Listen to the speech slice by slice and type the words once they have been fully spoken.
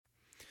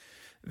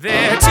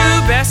They're two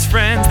best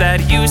friends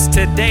that used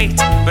to date,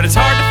 but it's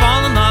hard to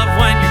fall in love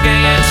when you're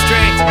gay and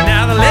straight.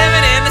 Now they're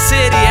living in the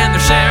city and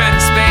they're sharing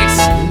space,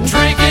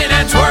 drinking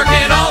and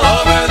twerking all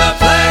over the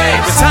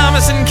place. With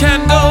Thomas and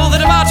Kendall,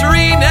 the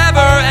debauchery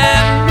never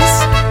ends.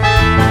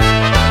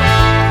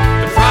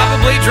 They're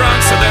probably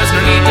drunk, so there's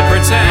no need to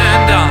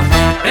pretend I'm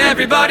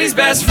everybody's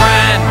best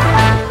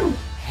friend.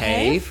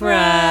 Hey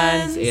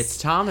friends, it's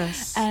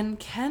Thomas. And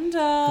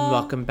Kendall. And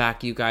welcome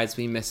back, you guys.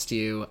 We missed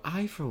you.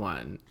 I, for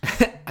one,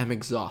 am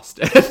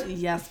exhausted.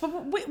 Yes,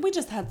 but we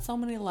just had so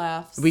many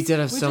laughs. We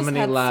did have so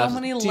many laughs.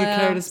 Do you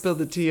care to spill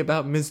the tea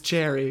about Miss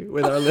Cherry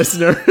with our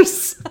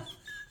listeners?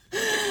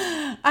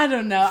 I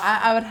don't know.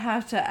 I would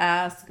have to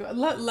ask.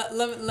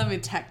 Let me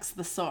text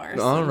the source.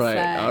 All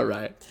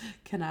right.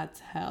 Can I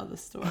tell the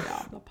story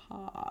on the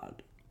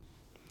pod?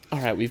 All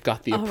right, we've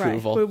got the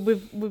approval.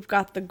 Right. We've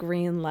got the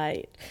green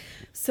light.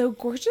 So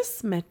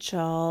Gorgeous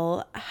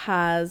Mitchell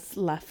has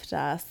left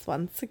us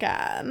once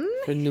again.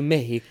 For New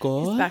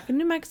Mexico. He's back in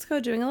New Mexico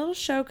doing a little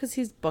show because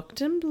he's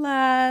booked and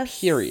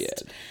blessed.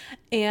 Period.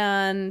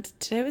 And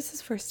today was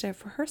his first day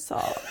of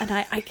rehearsal. And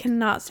I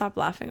cannot stop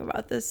laughing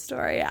about this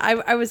story.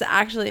 I was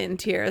actually in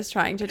tears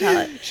trying to tell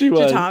it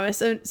to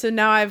Thomas. So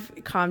now I've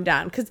calmed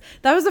down. Because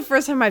that was the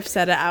first time I've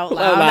said it out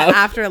loud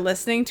after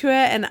listening to it.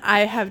 And I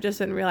have just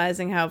been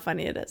realizing how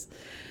funny it is.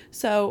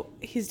 So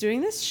he's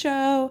doing this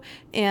show.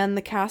 And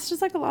the cast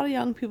is like a lot of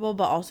young people.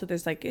 But also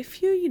there's like a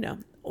few,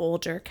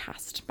 older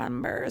cast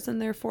members in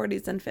their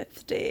 40s and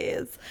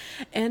 50s.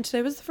 And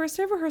today was the first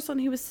day of rehearsal,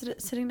 and he was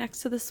sitting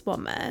next to this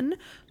woman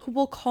who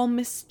we'll call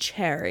Miss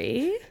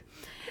Cherry.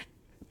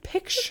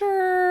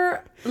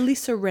 Picture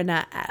Lisa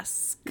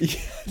Rinna-esque.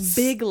 Yes.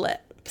 Big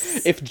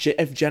lips.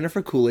 If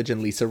Jennifer Coolidge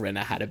and Lisa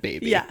Rinna had a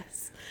baby.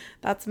 Yes.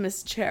 That's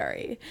Miss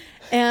Cherry.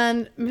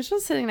 And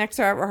Mitchell's sitting next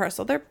to her at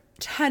rehearsal. They're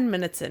 10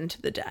 minutes into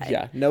the day.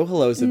 Yeah, no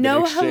hellos have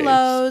been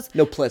exchanged.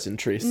 No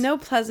pleasantries. No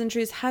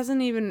pleasantries.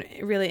 Hasn't even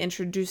really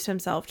introduced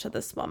himself to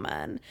this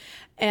woman.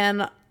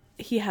 And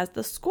he has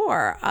the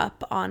score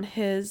up on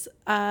his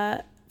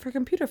for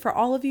computer. For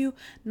all of you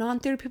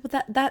non-theater people,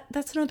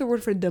 that's another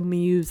word for the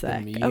music.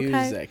 The music.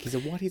 Okay?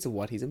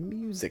 He's a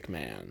music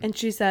man. And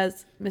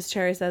Miss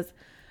Cherry says,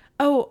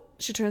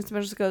 she turns to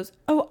Mitchell and goes,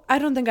 I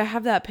don't think I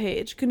have that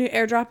page. Can you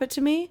airdrop it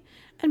to me?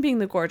 And being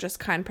the gorgeous,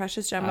 kind,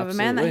 precious gem of a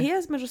man that he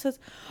is, Mitchell says,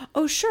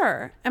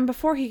 sure. And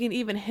before he can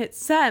even hit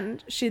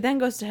send, she then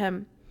goes to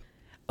him,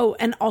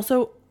 and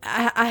also,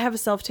 I have a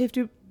self-tape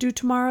due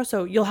tomorrow,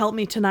 so you'll help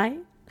me tonight?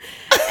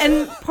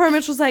 And poor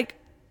Mitchell's like,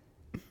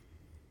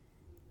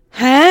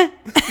 huh?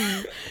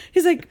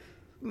 He's like,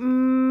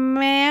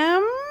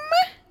 ma'am?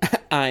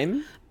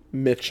 I'm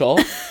Mitchell.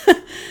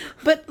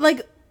 But,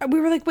 we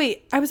were like,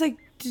 wait, I was like,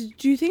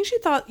 do you think she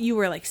thought you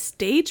were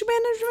stage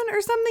management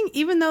or something?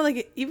 Even though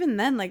even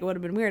then it would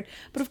have been weird.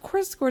 But of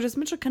course, Gorgeous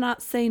Mitchell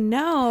cannot say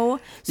no.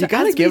 So you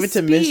gotta give it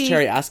to Miss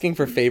Cherry asking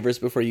for favors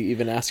before you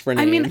even ask for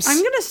names. I mean,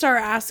 I'm gonna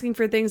start asking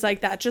for things like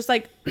that, just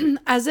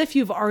as if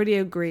you've already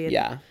agreed.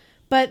 Yeah.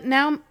 But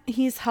now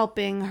he's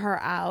helping her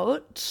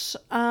out.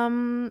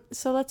 So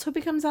let's hope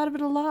he comes out of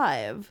it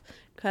alive.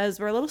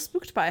 Because we're a little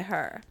spooked by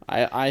her.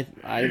 I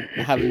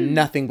have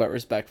nothing but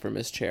respect for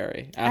Miss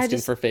Cherry. Asking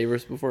for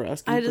favors before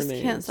asking for names. I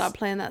just can't stop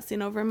playing that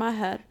scene over in my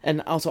head.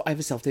 And also, I have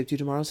a self-tape due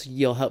tomorrow, so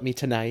you'll help me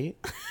tonight.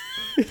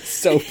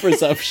 So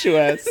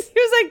presumptuous. He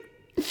was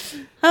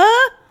like,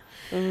 huh?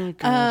 Oh,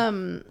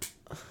 God.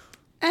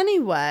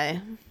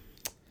 Anyway,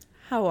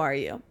 how are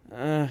you?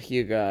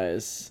 You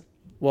guys.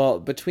 Well,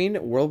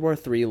 between World War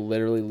III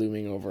literally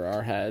looming over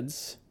our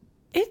heads.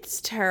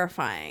 It's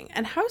terrifying.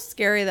 And how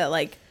scary that,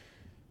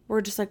 we're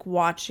just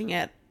watching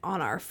it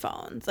on our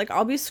phones.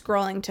 I'll be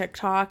scrolling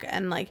TikTok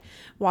and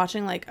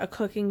watching a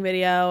cooking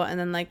video and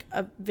then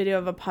a video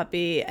of a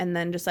puppy and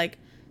then just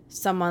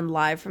someone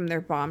live from their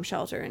bomb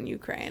shelter in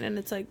Ukraine. And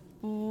it's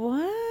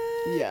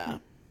what?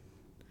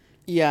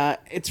 Yeah,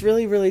 it's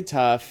really, really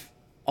tough.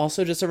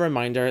 Also, just a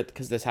reminder,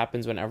 because this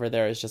happens whenever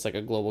there is just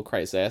a global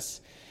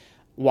crisis.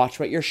 Watch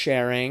what you're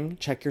sharing,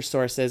 check your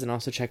sources, and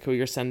also check who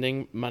you're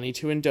sending money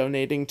to and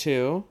donating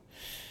to.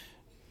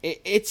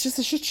 It's just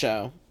a shit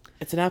show.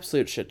 It's an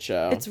absolute shit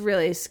show. It's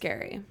really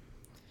scary.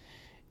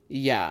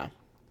 Yeah.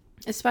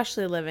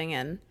 Especially living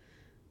in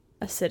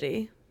a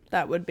city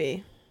that would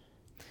be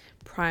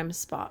prime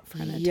spot for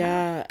an attack.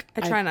 Yeah.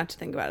 I try not to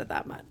think about it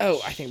that much. I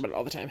think about it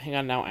all the time. Hang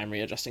on, now I'm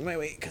readjusting my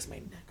weight because my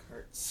neck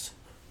hurts.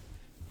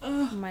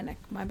 My neck,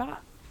 my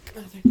back.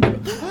 My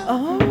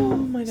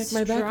neck,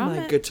 my back,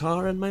 my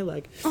guitar, and my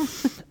leg.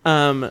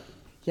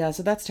 Yeah,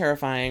 so that's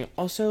terrifying.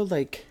 Also,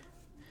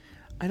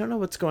 I don't know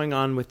what's going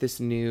on with this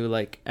new,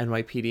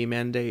 NYPD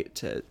mandate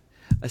to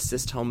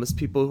assist homeless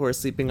people who are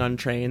sleeping on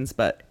trains,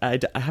 but I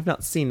have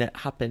not seen it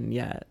happen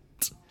yet.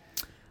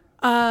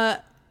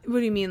 What do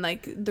you mean,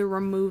 they're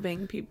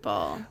removing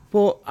people?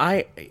 Well,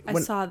 I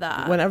saw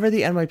that. Whenever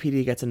the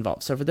NYPD gets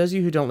involved. So for those of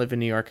you who don't live in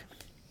New York,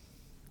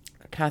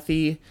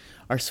 Kathy,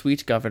 our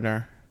sweet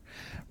governor,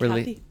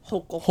 Kathy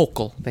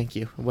Hochul, thank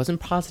you. I wasn't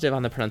positive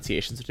on the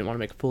pronunciation, so I didn't want to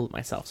make a fool of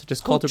myself. So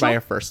just called her by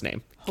her first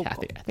name, Hochul.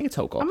 Kathy. I think it's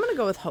Hochul. I'm going to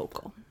go with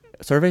Hochul.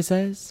 Survey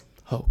says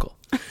Hochul.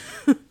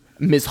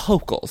 Ms.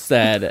 Hochul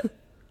said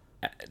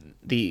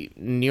the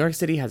New York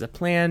City has a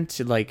plan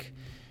to like,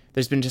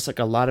 there's been just like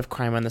a lot of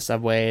crime on the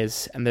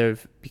subways, and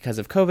because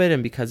of COVID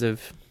and because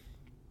of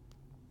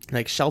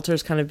like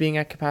shelters kind of being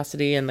at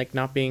capacity and like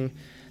not being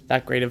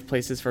that great of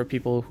places for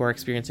people who are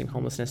experiencing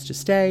homelessness to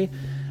stay.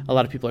 A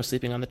lot of people are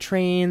sleeping on the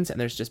trains, and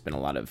there's just been a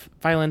lot of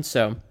violence.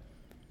 So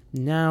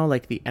now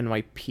like the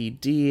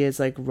NYPD is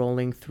like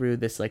rolling through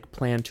this like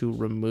plan to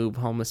remove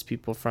homeless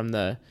people from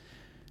the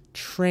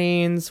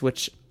trains,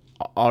 which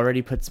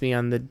already puts me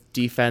on the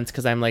defense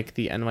because I'm like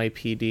the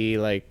NYPD,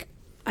 like,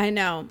 I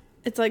know.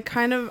 It's like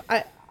kind of,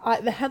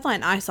 the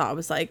headline I saw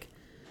was like,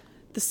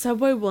 the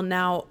subway will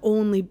now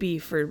only be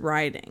for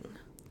riding.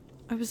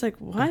 I was like,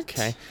 what?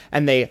 Okay.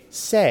 And they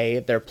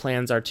say their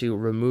plans are to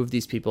remove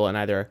these people and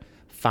either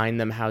find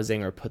them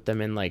housing or put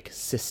them in like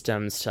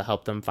systems to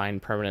help them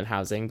find permanent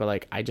housing. But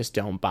like, I just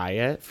don't buy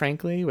it,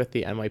 frankly, with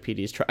the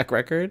NYPD's track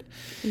record.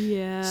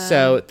 Yeah.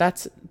 So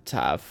that's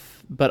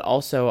tough. But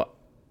also,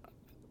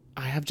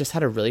 I have just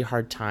had a really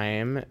hard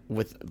time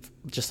with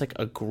just like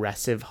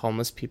aggressive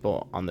homeless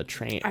people on the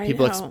train.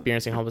 People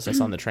experiencing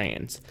homelessness on the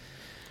trains.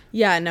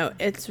 Yeah, no,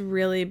 it's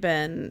really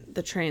been,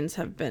 the trains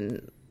have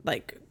been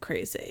like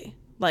crazy.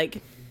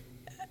 Like,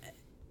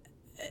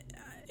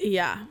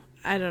 yeah,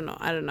 I don't know.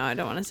 I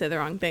don't want to say the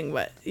wrong thing,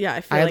 but yeah,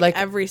 I feel like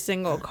every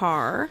single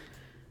car,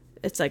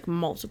 it's like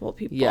multiple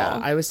people. Yeah,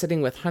 I was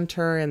sitting with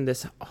Hunter, and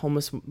this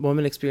homeless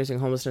woman experiencing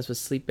homelessness was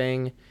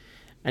sleeping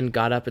and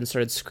got up and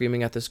started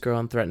screaming at this girl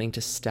and threatening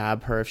to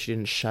stab her if she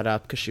didn't shut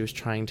up because she was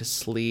trying to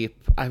sleep.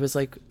 I was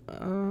like,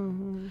 oh.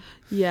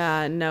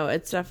 Yeah, no,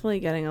 it's definitely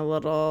getting a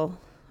little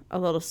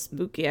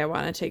spooky. I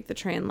want to take the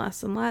train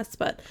less and less,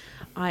 but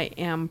I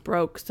am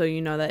broke, so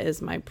you know that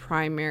is my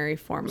primary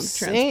form of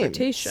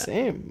transportation.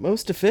 Same.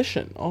 Most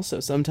efficient also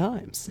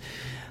sometimes.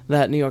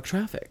 That New York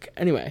traffic.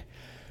 Anyway,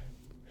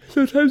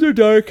 so times are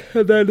dark,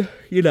 and then,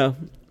 you know,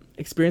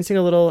 experiencing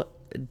a little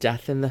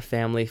death in the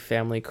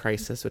family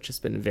crisis, which has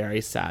been very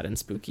sad and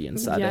spooky and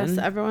sudden. Yes,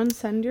 everyone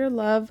send your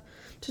love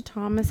to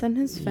Thomas and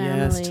his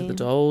family. Yes, to the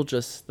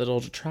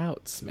Dolge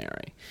Trouts,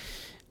 Mary.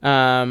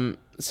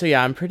 So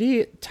yeah, I'm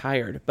pretty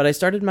tired, but I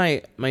started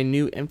my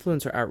new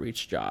influencer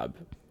outreach job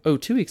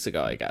 2 weeks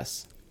ago, I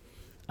guess.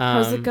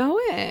 How's it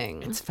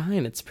going? It's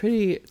fine. It's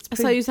pretty. I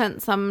saw you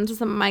sent some to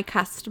some of my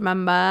cast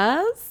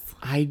members.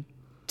 I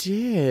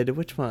did.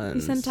 Which ones?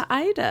 You sent to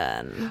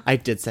Aiden. I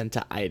did send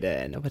to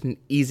Aiden. What an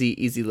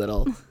easy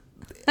little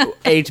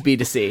A to B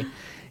to C.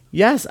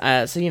 Yes,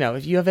 so, you know,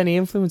 if you have any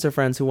influencer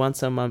friends who want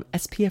some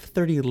SPF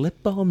 30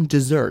 lip balm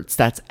desserts,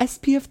 that's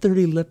SPF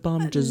 30 lip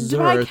balm desserts.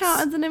 Do I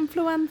count as an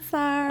influencer?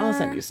 I'll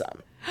send you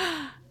some.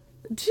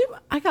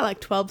 I got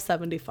like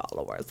 1270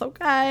 followers,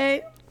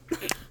 okay?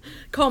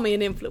 Call me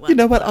an influencer. You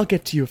know what? I'll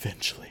get to you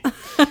eventually.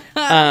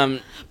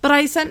 But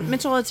I sent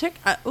Mitchell a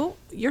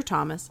you're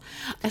Thomas.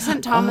 I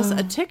sent Thomas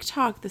a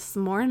TikTok this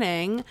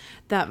morning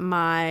that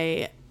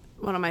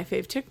one of my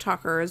fave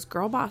TikTokers,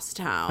 Girl Boss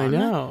Town. I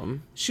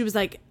know. She was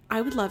like, I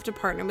would love to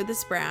partner with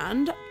this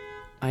brand.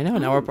 I know.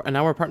 Now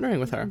we're partnering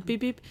with her. Beep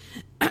beep.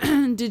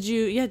 Did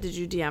you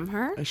DM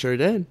her? I sure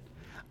did.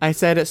 I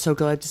said, so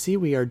glad to see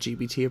we are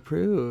GBT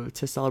approved.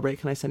 To celebrate,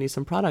 can I send you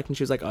some product? And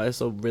she was like, I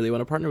also really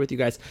want to partner with you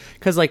guys.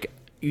 Because, like,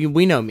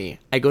 we know me.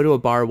 I go to a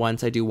bar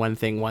once, I do one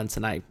thing once,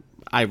 and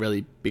I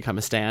really become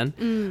a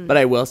stan. But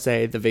I will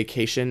say the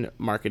vacation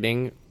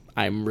marketing,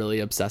 I'm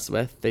really obsessed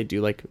with. They do,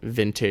 like,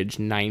 vintage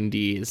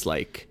 90s,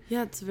 like,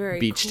 it's very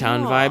beach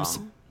town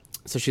vibes.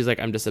 So she's like,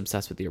 I'm just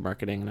obsessed with your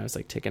marketing. And I was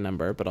like, take a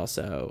number, but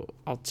also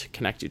I'll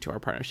connect you to our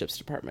partnerships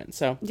department.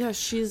 So yeah,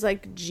 she's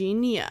like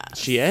genius.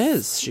 She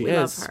is. We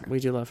love her. We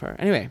do love her.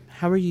 Anyway,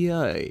 how are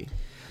you?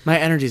 My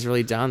energy's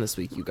really down this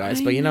week, you guys.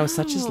 But you know,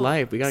 such is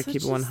life. We got to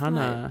keep it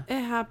 100.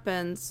 It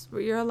happens.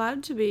 You're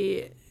allowed to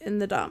be in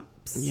the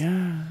dumps.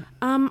 Yeah.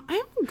 I'm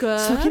good.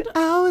 So get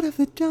out of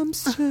the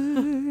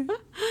dumpster.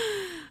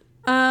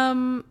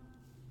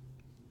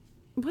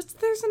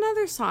 There's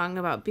another song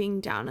about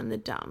being down in the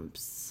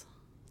dumps.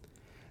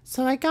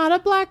 So I got a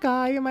black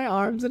eye in my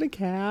arms and a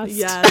cast.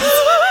 Yes.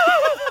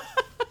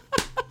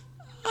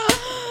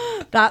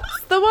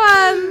 That's the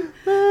one.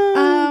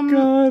 Oh,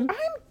 God. I'm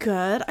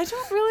good. I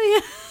don't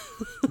really...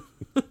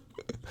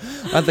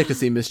 I'd like to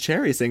see Miss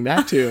Cherry sing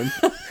that tune.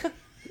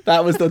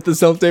 That was what the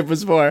self-tape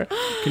was for.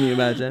 Can you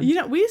imagine? You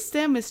know, we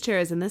stand Miss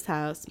Cherries in this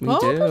house. We do.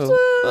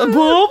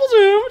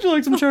 Poppleton, would you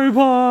like some cherry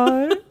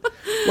pie?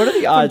 What are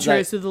the odds?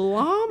 Cherry Sue the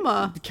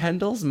llama.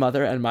 Kendall's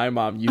mother and my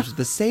mom used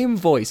the same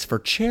voice for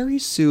Cherry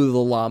Sue the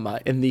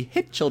llama in the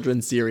hit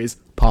children's series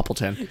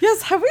Poppleton.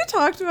 Yes, have we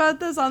talked about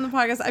this on the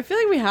podcast? I feel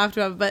like we have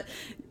to have, but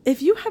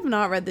if you have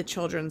not read the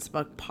children's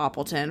book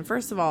Poppleton,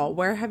 first of all,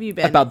 where have you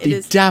been? About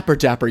the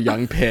dapper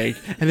young pig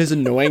and his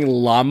annoying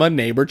llama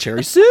neighbor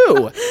Cherry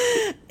Sue.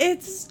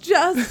 It's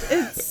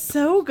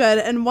so good.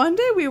 And one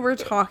day we were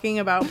talking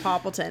about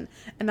Poppleton,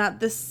 and at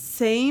the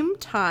same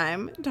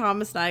time,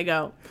 Thomas and I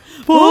go,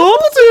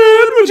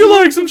 Poppleton, would you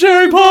like some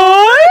cherry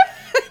pie?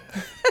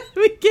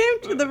 We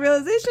came to the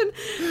realization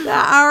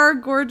that our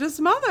gorgeous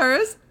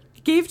mothers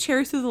gave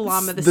Cherry Sue the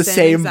llama the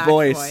same exact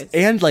voice.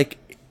 And like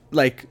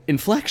like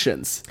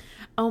inflections.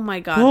 Oh my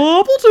God.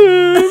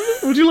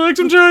 Poppleton, would you like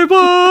some cherry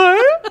pie?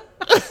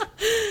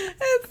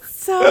 It's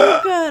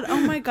so good. Oh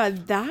my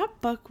God.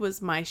 That book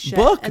was my shit.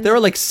 And There were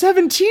like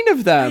 17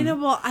 of them. I know.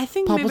 Well, I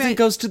think Poppleton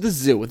goes to the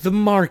zoo, the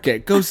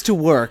market, goes to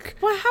work.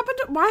 Why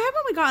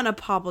haven't we gotten a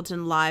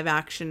Poppleton live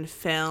action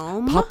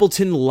film?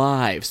 Poppleton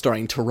Live,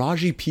 starring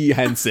Taraji P.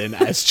 Henson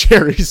as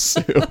Cherry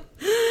Sue.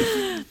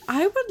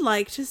 I would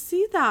like to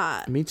see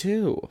that. Me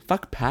too.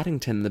 Fuck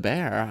Paddington the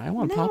bear. I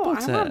want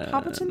Poppleton. I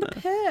want Poppleton the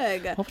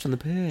pig. Poppleton the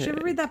pig. Did you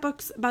ever read that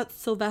book about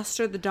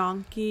Sylvester the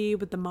donkey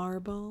with the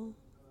marble?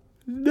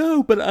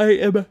 No, but I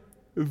am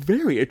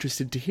very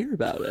interested to hear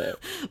about it.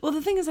 Well,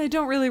 the thing is, I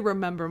don't really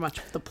remember much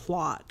of the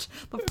plot,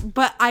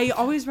 but I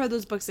always read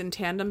those books in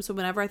tandem. So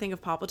whenever I think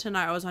of Poppleton,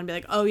 I always want to be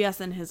like, "Oh yes,"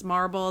 and his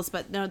marbles.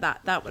 But no,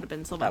 that would have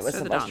been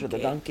Sylvester, the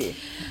donkey.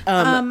 Did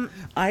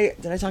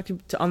I talk to you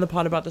on the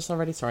pod about this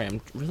already? Sorry,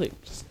 I'm really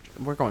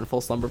we're going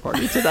full slumber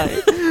party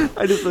today.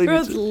 I just really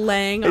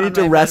need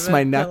to rest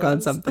my neck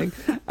on something.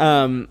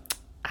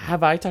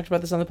 Have I talked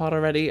about this on the pod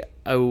already?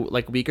 Oh,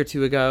 like a week or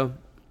two ago.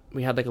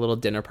 We had like a little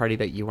dinner party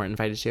that you weren't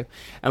invited to,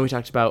 and we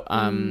talked about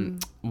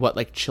what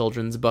like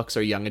children's books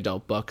or young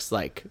adult books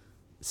like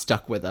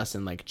stuck with us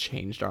and like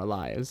changed our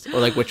lives,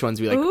 or like which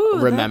ones we like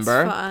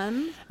remember. That's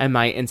fun. And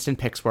my instant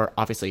picks were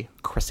obviously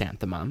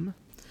Chrysanthemum.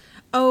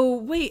 Oh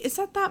wait, is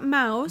that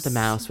mouse? The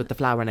mouse with the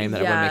flower name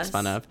that everyone makes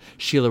fun of.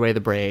 Sheila Ray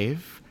the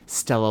Brave,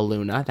 Stella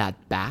Luna,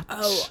 that bat.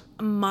 Oh,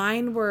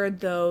 mine were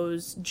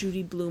those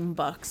Judy Blume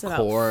books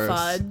about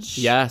fudge.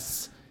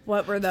 Yes.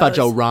 What were those?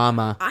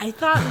 Fudge-O-Rama. I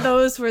thought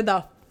those were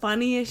the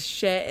funniest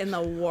shit in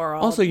the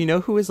world. Also, you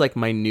know who is like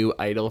my new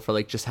idol for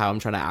like just how I'm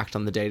trying to act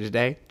on the day to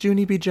day?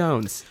 Junie B.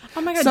 Jones.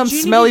 Oh my God, some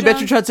Junie smelly B. bitch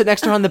who tried to sit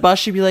next to her on the bus.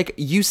 She'd be like,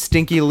 "You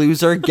stinky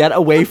loser, get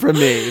away from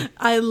me."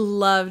 I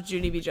love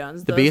Junie B.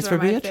 Jones. The B is for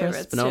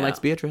Beatrice, but no one likes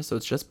Beatrice, so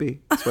it's just B.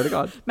 I swear to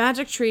God.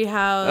 Magic Tree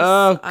House.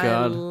 Oh God.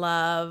 I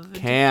loved.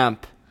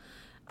 Camp.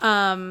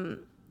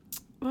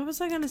 What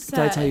was I gonna say?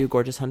 Did I tell you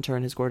Gorgeous Hunter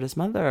and his gorgeous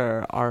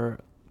mother are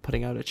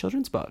putting out a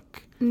children's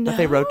book that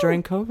they wrote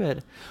during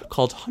COVID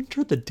called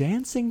Hunter the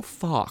Dancing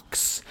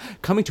Fox,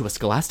 coming to a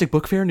Scholastic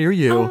book fair near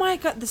you. Oh my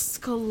God, the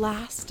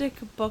Scholastic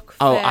book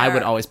fair. Oh, I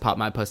would always pop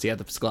my pussy at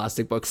the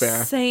Scholastic book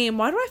fair. Same.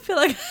 Why do I feel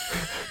like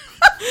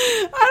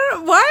I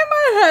don't know, why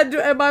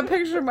am I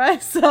picturing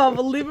myself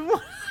leaving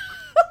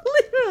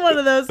one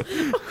of those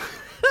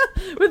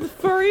with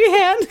furry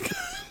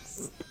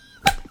handcuffs?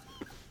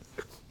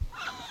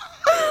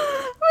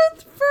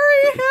 With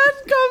furry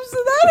handcuffs,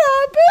 did that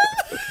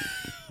happen?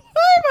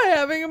 Why am I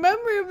having a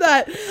memory of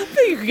that? I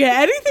think you could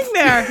get anything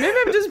there. Maybe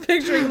I'm just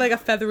picturing like a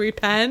feathery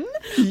pen.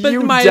 But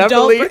You my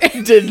definitely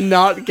adult did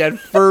not get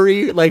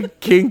furry, like,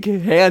 kink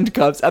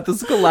handcuffs at the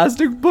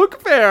Scholastic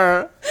book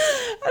fair.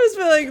 I just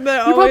feel like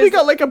they're You probably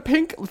got like a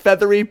pink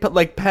feathery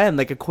like pen,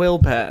 like a quill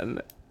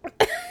pen.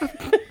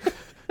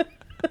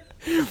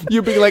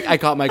 You'd be like, I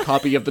got my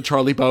copy of the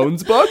Charlie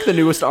Bones book, the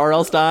newest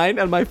R.L. Stein,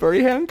 and my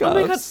furry handcuffs.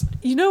 Oh my God.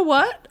 You know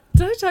what?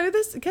 Did I tell you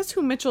this? Guess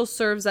who Mitchell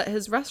serves at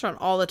his restaurant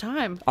all the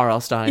time?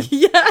 R.L. Stein.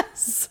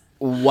 Yes.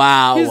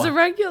 Wow. He's a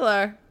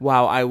regular.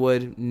 Wow, I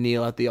would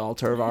kneel at the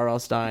altar of R.L.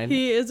 Stein.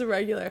 He is a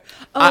regular.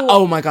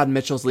 Oh my God,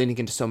 Mitchell's leaning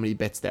into so many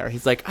bits there.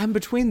 He's like, I'm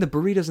between the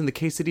burritos and the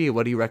quesadilla.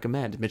 What do you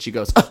recommend? Mitchie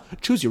goes,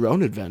 choose your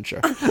own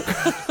adventure.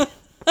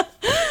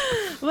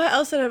 What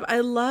else did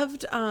I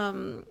loved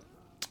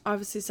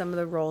obviously some of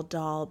the Roald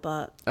Dahl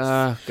books.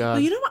 Oh God. Well,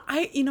 you know what?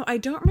 I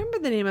don't remember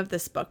the name of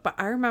this book, but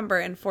I remember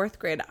in 4th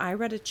grade I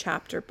read a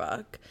chapter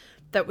book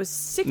that was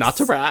 6. Not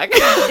to brag.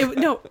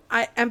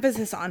 I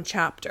emphasis on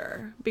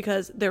chapter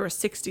because there were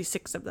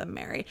 66 of them,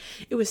 Mary.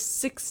 It was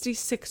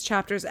 66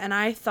 chapters, and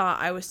I thought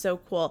I was so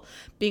cool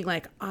being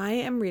like, I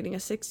am reading a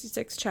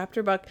 66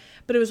 chapter book,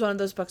 but it was one of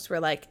those books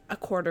where like a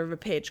quarter of a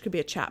page could be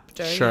a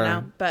chapter, sure. You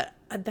know? But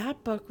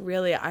that book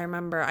really, I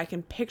remember I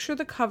can picture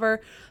the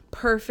cover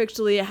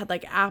perfectly. It had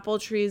like apple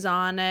trees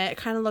on it. It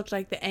kind of looked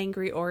like the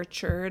Angry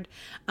Orchard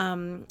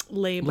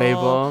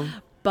label.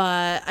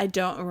 But I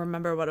don't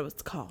remember what it was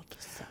called.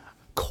 So.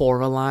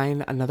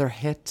 Coraline, another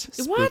hit.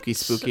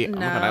 Spooky. No, oh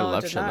my God, I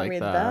love shit like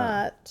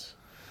that.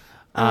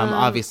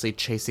 Obviously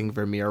Chasing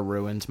Vermeer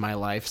ruined my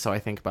life, so I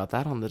think about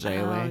that on the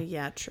daily. Oh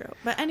yeah, true.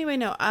 But anyway,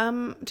 no.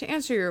 To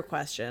answer your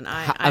question,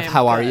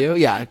 how are you?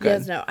 Yeah,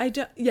 good. Yes, no. I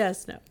don't.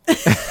 Yes, no.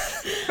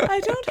 I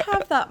don't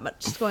have that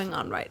much going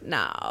on right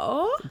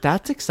now.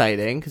 That's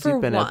exciting because you've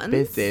been a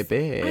busy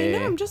bee. I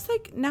know. I'm just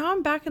like now.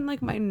 I'm back in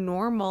like my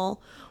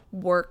normal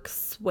work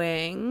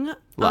swing.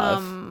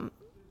 Love.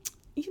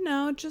 You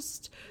know,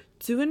 just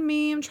doing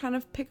me. I'm trying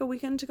to pick a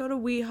weekend to go to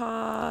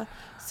Weehaw,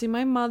 see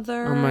my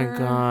mother. Oh my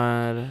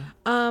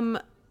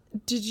God.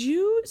 Did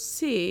you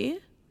see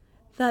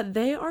that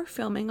they are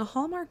filming a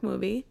Hallmark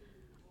movie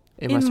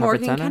in West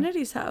Hartford Morgan Center?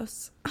 Kennedy's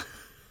house?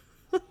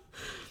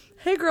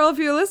 Hey girl, if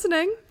you're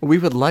listening, we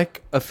would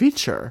like a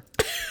feature.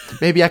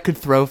 Maybe I could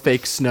throw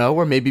fake snow,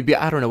 or maybe be,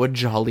 I don't know, a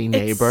jolly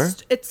neighbor.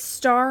 It's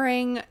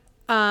starring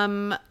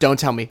Don't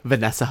tell me,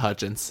 Vanessa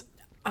Hudgens.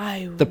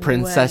 The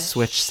Princess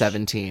Switch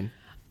 17.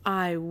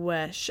 I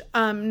wish.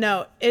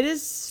 No, it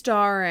is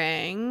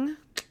starring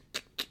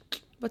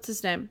what's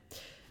his name?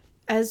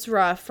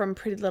 Ezra from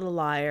Pretty Little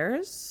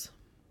Liars.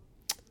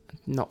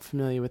 Not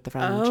familiar with the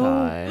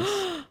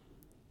franchise.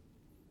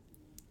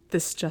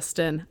 This just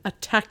in. A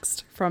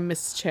text from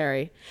Miss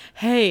Cherry.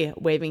 Hey,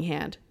 waving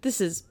hand. This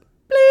is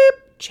bleep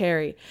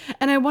Cherry.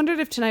 And I wondered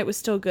if tonight was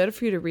still good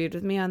for you to read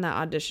with me on that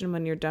audition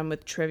when you're done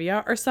with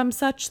trivia or some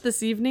such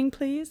this evening,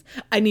 please.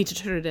 I need to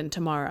turn it in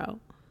tomorrow.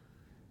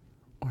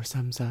 Or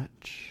some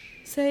such.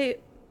 Say,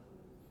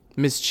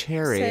 Miss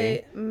Cherry.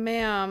 Say,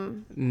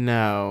 ma'am.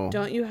 No.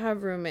 Don't you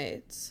have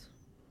roommates?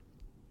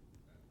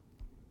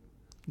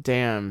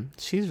 Damn,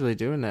 she's really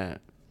doing it.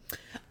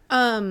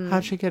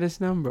 How'd she get his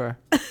number?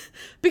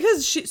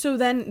 Because so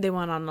then they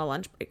went on a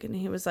lunch break and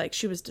he was like,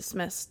 she was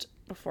dismissed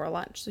before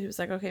lunch. So he was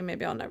like, okay,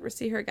 maybe I'll never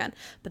see her again.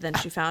 But then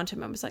she found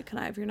him and was like, can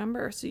I have your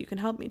number so you can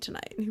help me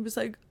tonight? And he was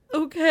like,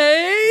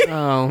 okay.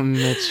 Oh,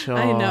 Mitchell.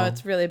 I know,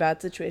 it's a really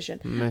bad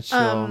situation.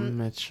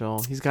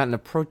 Mitchell. He's got an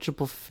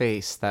approachable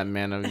face, that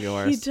man of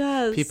yours. He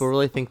does. People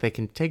really think they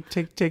can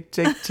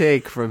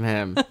take from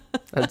him.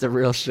 That's a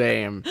real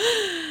shame.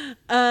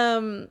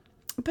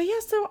 But yeah,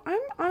 so I'm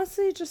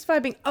honestly just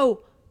vibing.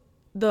 Oh,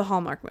 the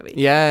Hallmark movie.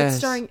 Yes. It's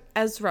starring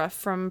Ezra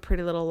from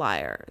Pretty Little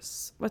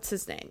Liars. What's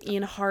his name?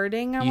 Ian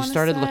Harding, You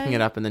started looking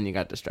it up and then you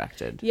got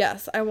distracted.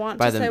 Yes, I want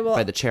by to say, well,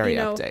 by the Cherry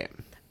update.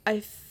 I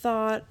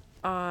thought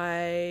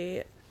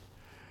I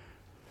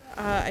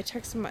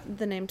texted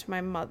the name to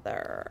my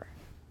mother.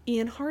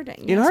 Ian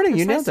Harding. Ian Harding,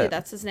 you nailed precisely, it.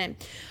 That's his name.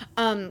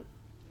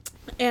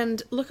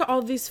 And look at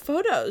all these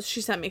photos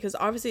she sent me, because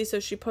obviously, so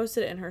she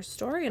posted it in her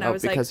story, and I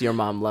was because your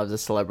mom loves a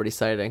celebrity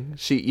sighting.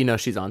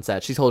 She's on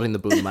set. She's holding the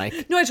boom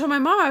mic. No, I told my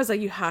mom, I was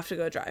like, you have to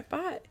go drive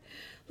by.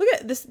 Look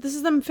at this. This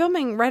is them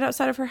filming right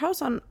outside of her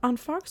house on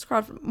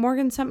Foxcroft.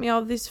 Morgan sent me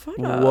all of these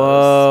photos.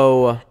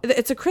 Whoa.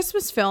 It's a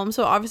Christmas film,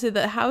 so obviously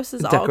the house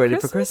is decorated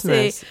all for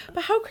Christmassy. Christmas.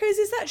 But how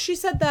crazy is that? She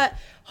said that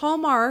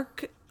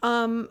Hallmark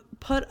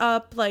put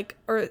up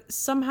or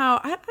somehow,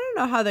 I don't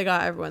know how they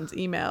got everyone's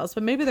emails,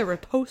 but maybe there were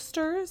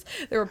posters.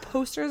 There were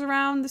posters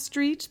around the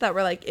street that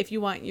were like, if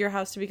you want your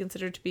house to be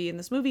considered to be in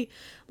this movie,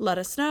 let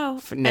us know.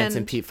 Nance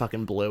and Pete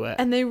fucking blew it.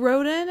 And they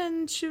wrote in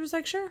and she was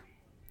like, sure.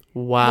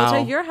 Wow.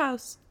 We'll take your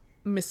house,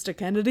 Mr.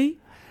 Kennedy.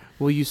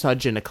 Well, you saw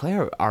Jenna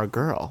Claire, our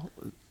girl,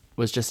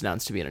 was just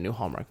announced to be in a new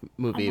Hallmark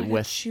movie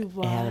with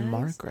Anne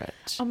Margaret.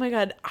 Oh my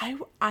god,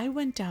 I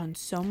went down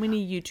so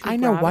many YouTube. I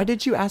know. Why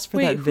did you ask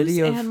for that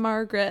video? Who's Anne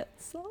Margaret?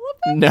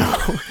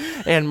 No,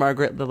 Anne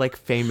Margaret, the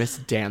famous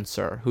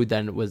dancer who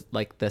then was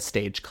the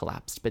stage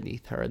collapsed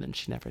beneath her and then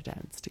she never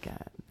danced again.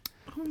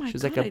 Oh my god, she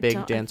was a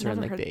big dancer in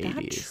the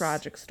 80s.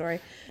 Tragic story.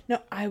 No,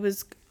 I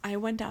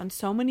went down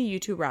so many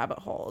YouTube rabbit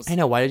holes. I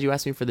know. Why did you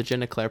ask me for the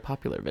Jenna Claire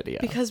popular video?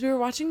 Because we were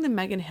watching the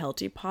Megan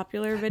Hilty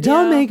popular video.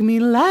 Don't make me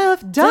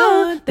laugh,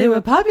 don't. They were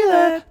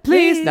popular,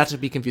 please. Not to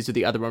be confused with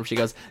the other one where she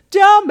goes,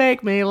 don't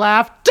make me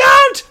laugh,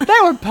 don't. They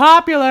were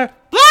popular,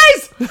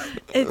 please.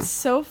 It's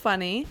so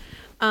funny.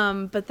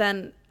 But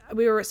then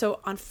so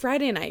on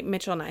Friday night,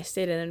 Mitchell and I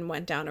stayed in and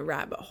went down a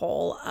rabbit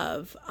hole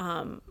of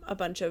a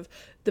bunch of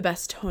the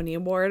best Tony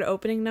Award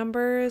opening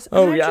numbers.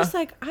 And I'm just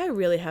like, I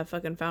really have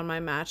fucking found my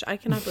match. I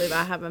cannot believe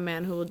I have a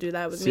man who will do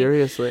that with me.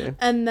 Seriously.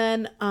 And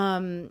then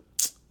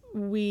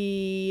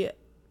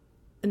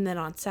and then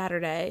on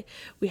Saturday,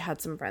 we had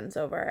some friends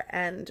over,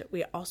 and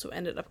we also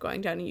ended up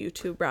going down a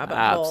YouTube rabbit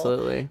hole.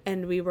 Absolutely.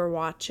 And we were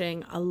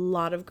watching a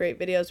lot of great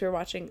videos. We were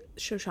watching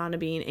Shoshana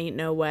Bean, Ain't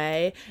No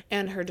Way,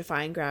 and her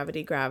Defying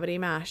Gravity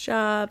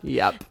mashup.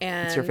 Yep.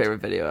 And it's your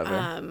favorite video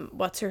ever.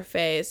 What's her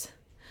face?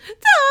 Thailand.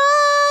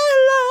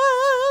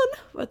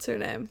 What's her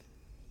name?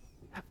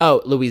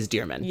 Oh, Louise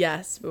Dearman.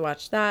 Yes, we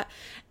watched that.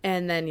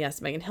 And then, yes,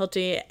 Megan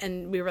Hilty.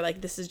 And we were like,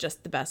 this is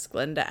just the best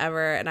Glinda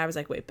ever. And I was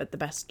like, wait, but the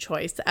best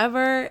choice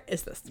ever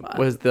is this one.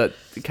 Was the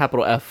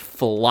capital F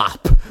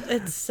flop.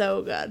 It's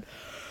so good.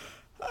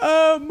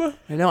 I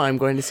know, I'm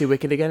going to see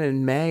Wicked again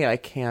in May. I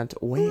can't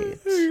wait.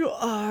 You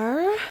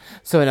are?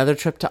 So another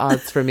trip to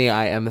Oz for me.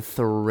 I am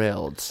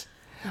thrilled.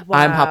 Wow.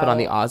 I'm hopping on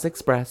the Oz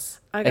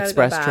Express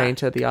train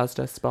to the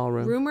Ozfest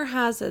Ballroom. Rumor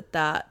has it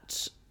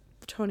that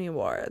Tony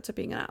Awards are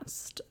being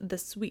announced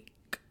this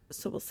week,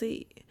 so we'll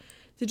see.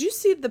 Did you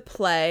see the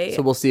play?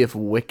 So we'll see if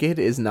Wicked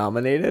is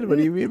nominated? What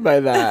do you mean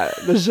by that?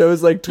 The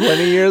show's 20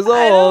 years old.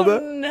 I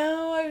don't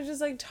know. I was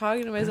just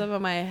talking to myself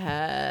in my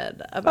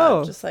head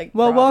about Broadway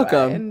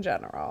welcome in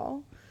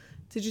general.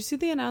 Did you see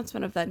the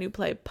announcement of that new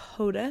play,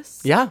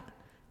 POTUS? Yeah.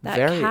 That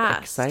very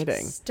cast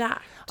exciting.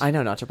 Stacked. I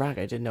know, not to brag.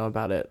 I didn't know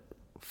about it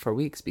for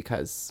weeks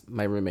because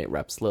my roommate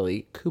reps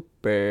Lily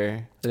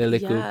Cooper. Lily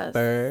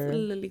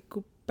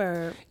Cooper.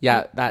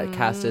 Yeah, that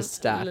cast is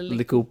stacked.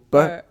 Lily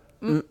Cooper.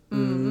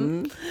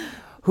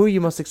 Who are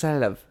you most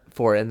excited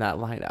for in that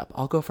lineup?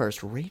 I'll go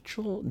first.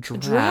 Rachel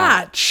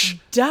Dratch.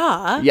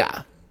 Duh.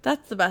 Yeah.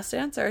 That's the best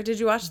answer. Did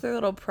you watch their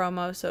little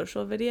promo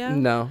social video?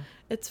 No.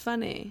 It's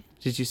funny.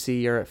 Did you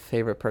see your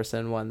favorite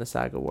person won the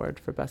SAG Award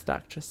for Best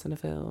Actress in a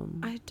Film?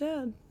 I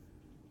did.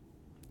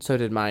 So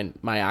did mine.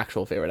 My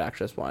actual favorite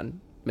actress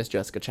won, Miss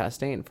Jessica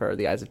Chastain for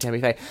The Eyes of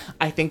Tammy Faye.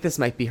 I think this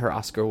might be her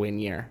Oscar win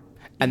year.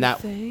 And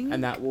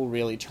that will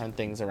really turn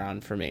things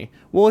around for me.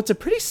 Well, it's a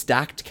pretty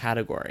stacked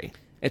category.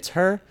 It's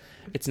her.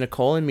 It's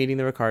Nicole in Meeting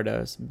the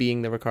Ricardos,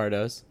 being the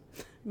Ricardos.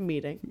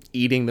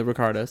 Eating the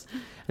Ricardos.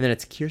 And then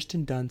it's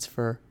Kirsten Dunst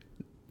for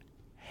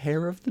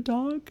Hair of the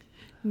Dog?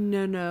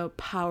 No.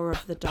 Power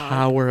of the Dog.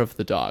 Power of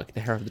the Dog. The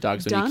Hair of the Dog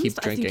is when you keep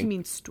drinking. I think you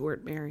mean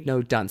Stewart, Mary.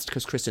 No, Dunst,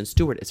 because Kristen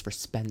Stewart is for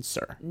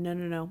Spencer.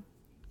 No.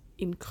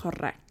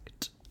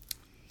 Incorrect.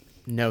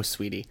 No,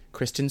 sweetie.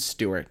 Kristen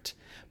Stewart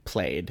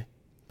played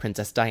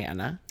Princess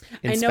Diana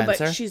in Spencer. I know,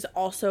 but she's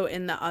also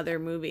in the other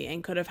movie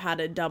and could have had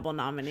a double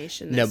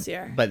nomination this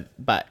year.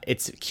 But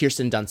it's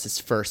Kirsten Dunst's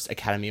first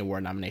Academy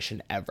Award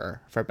nomination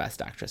ever for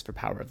Best Actress for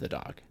Power of the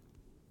Dog.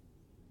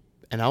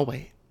 And I'll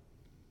wait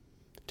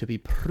to be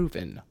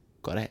proven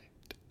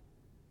correct.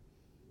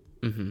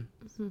 You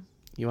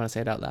want to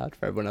say it out loud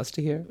for everyone else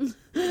to hear?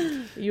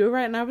 You were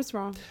right and I was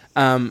wrong.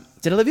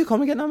 Did Olivia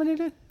Colman get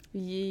nominated?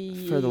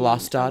 For The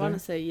Lost Daughter? I want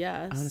to say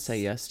yes. I want to say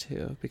yes,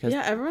 too. Because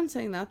yeah, everyone's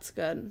saying that's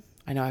good.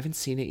 I know, I haven't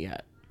seen it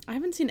yet. I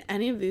haven't seen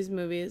any of these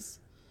movies.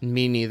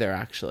 Me neither,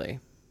 actually.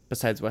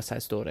 Besides West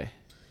Side Story.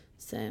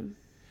 Same.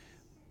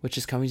 Which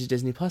is coming to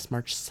Disney Plus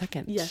March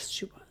 2nd. Yes,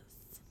 she was.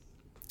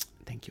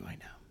 Thank you, I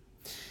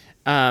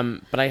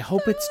know. But I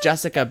hope it's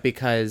Jessica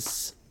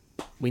because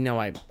we know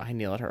I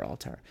kneel at her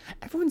altar.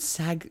 Everyone's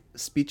SAG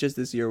speeches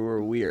this year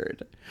were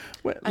weird.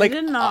 Like, I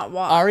did not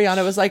watch.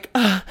 Ariana was like,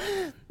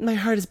 my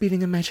heart is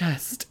beating in my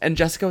chest. And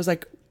Jessica was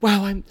like,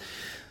 wow, I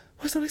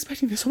was not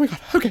expecting this. Oh my God.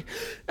 Okay.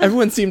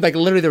 Everyone seemed like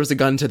literally there was a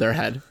gun to their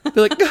head.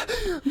 They're like,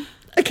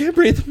 I can't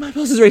breathe. My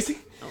pulse is racing.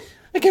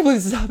 I can't believe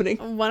this is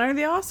happening. When are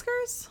the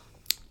Oscars?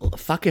 Well,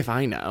 fuck if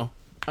I know.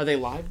 Are they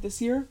live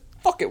this year?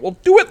 Fuck it. We'll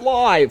do it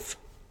live.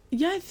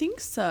 Yeah, I think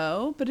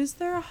so. But is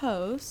there a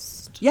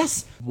host?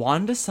 Yes.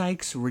 Wanda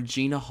Sykes,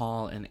 Regina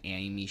Hall, and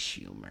Amy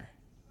Schumer.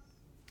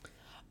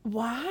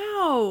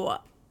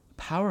 Wow.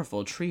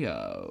 Powerful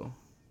trio.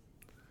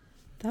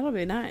 That'll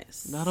be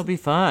nice. That'll be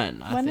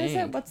fun. When is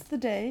it? What's the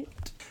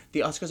date?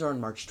 The Oscars are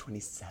on March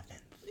 27th.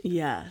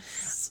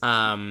 Yes.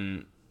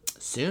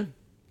 Soon.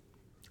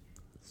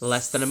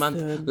 Less than a month.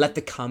 Soon. Let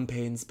the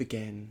campaigns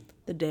begin.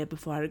 The day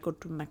before I go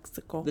to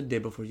Mexico. The day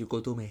before you go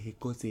to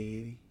Mexico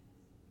City.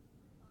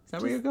 Is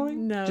that where you're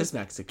going? No. Just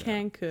Mexico.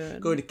 Cancun.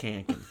 Go to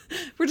Cancun.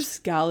 We're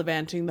just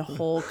gallivanting the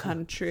whole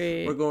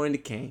country. We're going to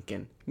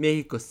Cancun.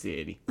 Mexico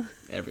City.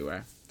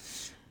 Everywhere.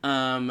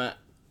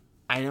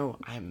 I know.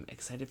 I'm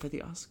excited for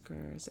the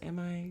Oscars. Am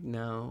I?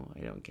 No,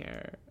 I don't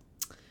care.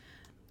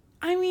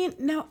 I mean,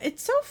 no,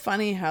 it's so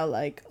funny how,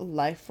 like,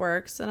 life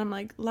works. And I'm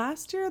like,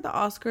 last year, the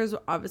Oscars,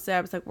 obviously,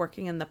 I was, like,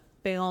 working in the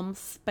film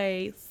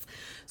space.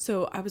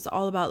 So I was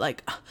all about,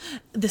 like,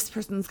 this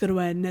person's going to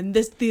win. And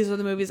these are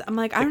the movies. I'm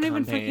like, I don't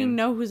even freaking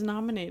know who's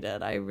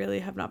nominated. I really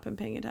have not been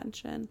paying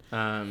attention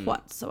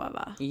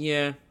whatsoever.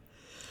 Yeah.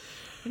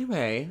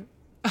 Anyway,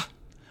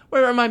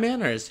 where are my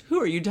manners? Who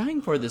are you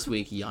dying for this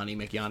week, Yanni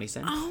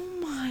McYanni-son? Oh,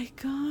 my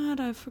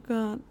God. I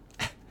forgot.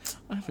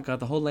 I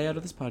forgot the whole layout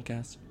of this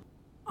podcast.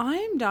 I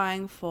am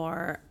dying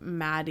for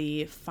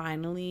Maddie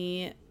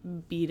finally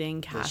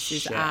beating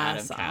Cassie's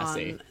ass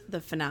on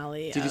the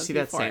finale. Did you see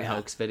Euphoria. that Same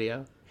Hoax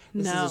video?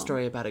 This No. is a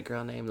story about a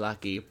girl named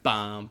Lucky.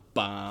 Bomb,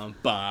 bomb,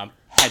 bomb.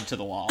 Head to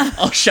the wall.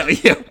 I'll show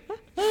you.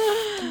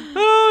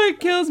 Oh, it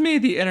kills me.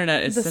 The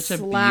internet is such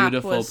a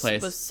beautiful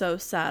place. Was so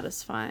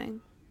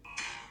satisfying.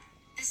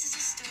 This is a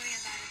story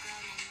about a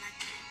girl named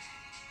Lucky.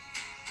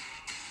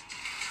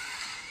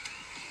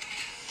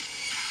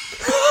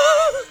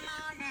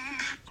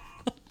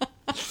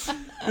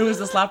 It was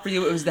the slap for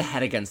you. It was the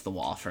head against the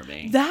wall for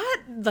me. That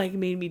like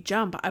made me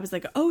jump. I was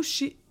like, "Oh,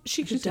 she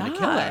could die."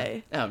 Kill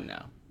her. Oh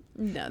no.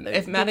 No,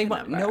 If Maddie,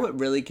 no, what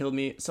really killed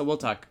me. So we'll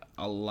talk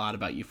a lot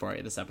about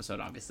Euphoria this episode.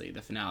 Obviously,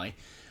 the finale.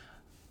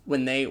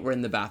 When they were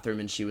in the bathroom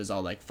and she was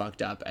all like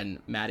fucked up, and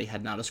Maddie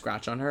had not a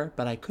scratch on her,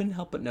 but I couldn't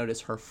help but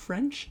notice her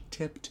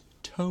French-tipped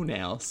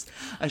toenails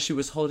as she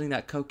was holding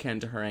that Coke can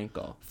to her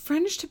ankle.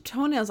 French tip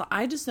toenails.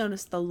 I just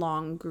noticed the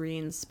long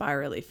green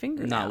spirally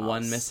fingernails. Not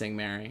one missing,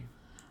 Mary.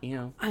 You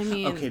know. I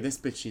mean, okay, this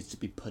bitch needs to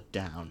be put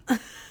down.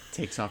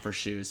 Takes off her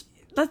shoes.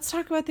 Let's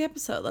talk about the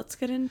episode. Let's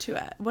get into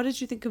it. What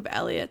did you think of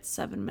Elliot's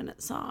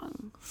 7-minute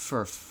song?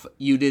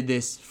 You did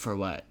this for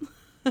what?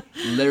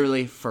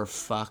 Literally for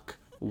fuck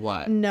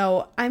what?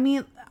 No, I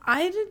mean,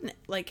 I didn't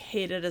like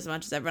hate it as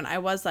much as everyone. I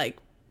was like,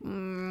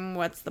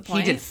 what's the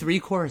point? He did 3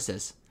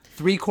 choruses.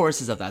 3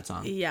 choruses of that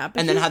song. Yeah,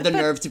 but and then had the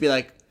nerve to be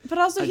like. But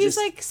also, he's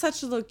like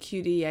such a little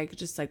cutie. I could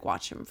just like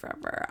watch him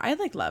forever. I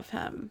like love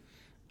him.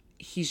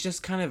 He's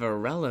just kind of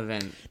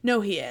irrelevant.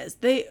 No, he is.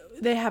 They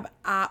have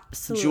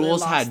absolutely Jules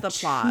lost had the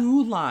plot.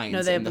 2 lines.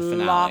 No, they've in the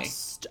finale.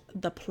 lost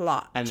the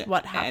plot. And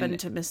what happened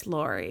to Miss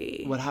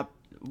Laurie? What happened?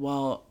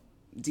 Well,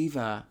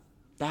 Diva,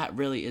 that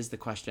really is the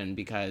question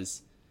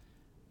because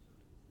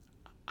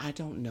I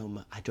don't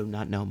know. I do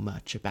not know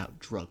much about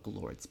drug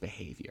lords'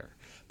 behavior,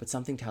 but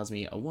something tells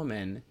me a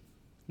woman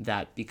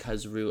that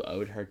because Rue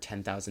owed her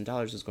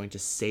 $10,000 was going to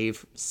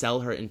sell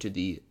her into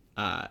the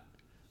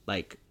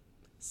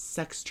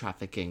sex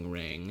trafficking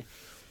ring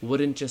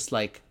wouldn't just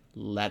like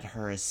let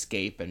her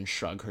escape and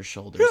shrug her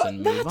shoulders and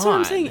move on. That's what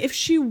I'm saying. If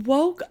she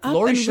woke up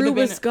Lori and should Rue have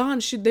been- was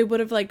gone, they would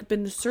have like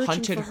been searching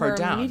hunted for her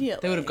down. immediately.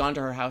 They would have gone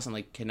to her house and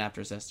like kidnapped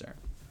her sister.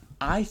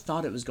 I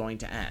thought it was going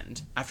to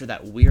end after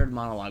that weird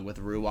monologue with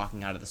Rue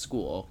walking out of the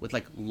school with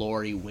like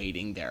Lori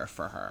waiting there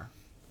for her.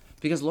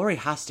 Because Lori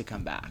has to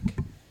come back.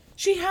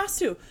 She has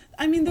to.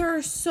 I mean, there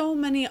are so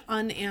many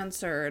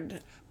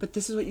unanswered. But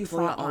this is what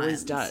Euphoria Plot always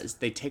lines. does.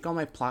 They take all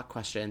my plot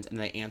questions and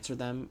they answer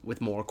them with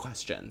more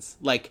questions.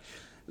 Like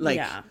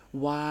Yeah.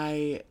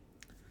 why,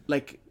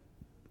 like,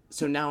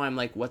 so now I'm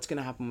like, what's going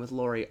to happen with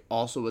Lori?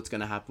 Also, what's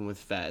going to happen with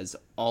Fez?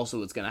 Also,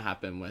 what's going to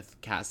happen with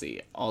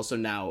Cassie? Also,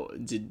 now,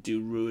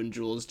 do Rue and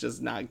Jules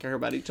just not care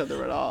about each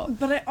other at all?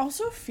 But I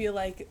also feel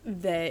like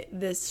that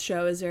this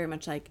show is very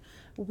much like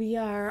we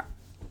are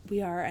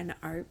an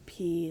art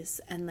piece,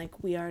 and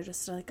like we are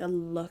just like a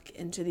look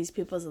into these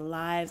people's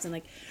lives, and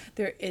like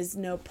there is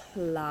no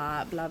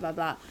plot, blah blah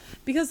blah.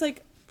 Because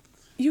like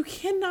you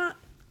cannot,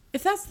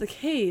 if that's the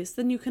case,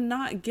 then you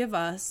cannot give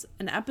us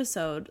an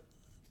episode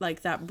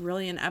like that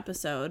brilliant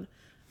episode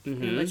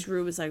in which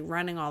Rue was like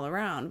running all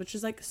around, which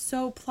is like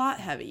so plot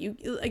heavy. You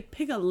like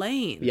pick a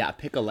lane. Yeah,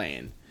 pick a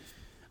lane.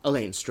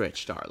 Elaine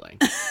Stritch, darling.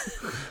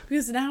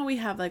 Because now we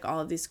have like all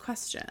of these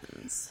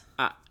questions.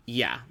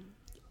 Yeah.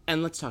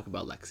 And let's talk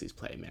about Lexi's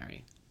play,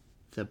 Mary.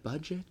 The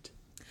budget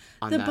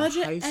on The that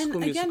budget, High School and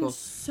Musical. again,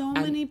 so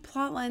many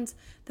plot lines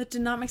that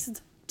did not make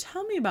sense.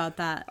 Tell me about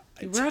that.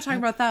 We were talking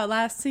about that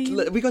last scene.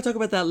 We gotta talk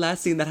about that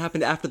last scene that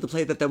happened after the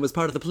play that then was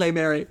part of the play,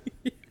 Mary.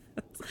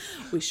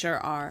 We sure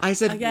are. I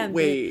said, again,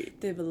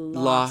 wait, they've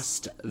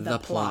lost the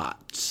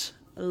plot.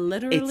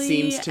 Literally, It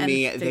seems to and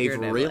me they've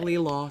figuratively. really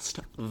lost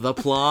the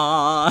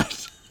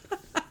plot.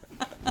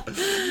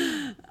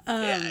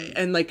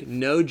 And like,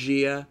 no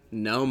Gia,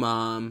 no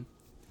mom,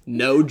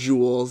 no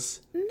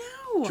Jules.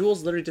 No.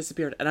 Jules literally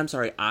disappeared. And I'm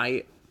sorry,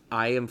 I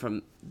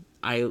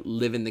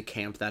live in the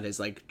camp that is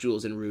like,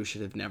 Jules and Rue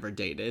should have never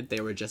dated. They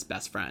were just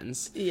best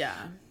friends. Yeah.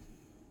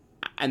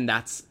 And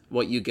that's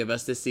what you give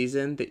us this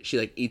season? That she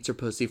like eats her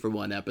pussy for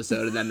one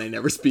episode and then they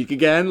never speak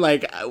again?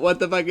 Like, what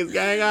the fuck is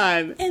going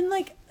on? And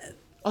like,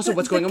 Also,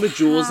 what's the going on with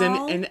Jules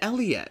Cal- and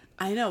Elliot?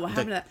 I know what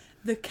happened to that.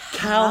 The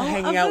Cal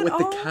hanging out with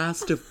all? the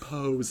cast of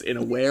Pose in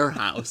a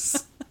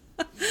warehouse.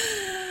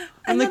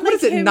 And like, then, what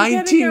is it, him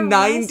getting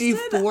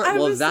 1994? arrested?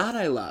 Well, that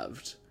I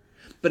loved.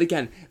 But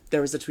again, there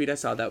was a tweet I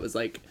saw that was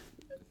like,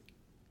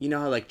 you know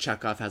how like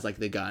Chekhov has like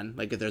the gun?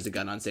 Like if there's a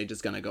gun on stage,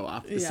 it's gonna go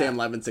off. The Yeah. Sam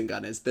Levinson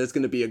gun is, there's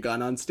gonna be a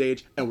gun on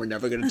stage and we're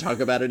never gonna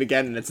talk about it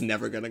again and it's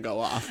never gonna go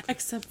off.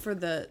 Except for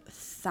the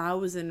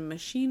 1,000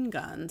 machine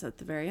guns at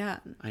the very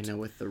end. I know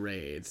with the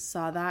raids.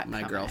 Saw that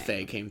My coming. girl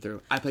Faye came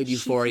through. I played She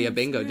Euphoria came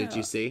Bingo, through. did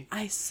you see?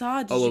 I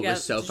saw. Did Oh, you it get,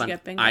 was so did fun. You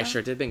get bingo? I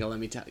sure did bingo, let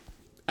me tell you.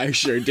 I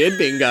sure did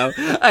bingo.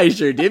 I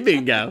sure did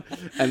bingo.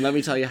 And let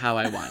me tell you how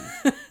I won.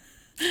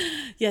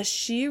 Yes,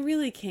 she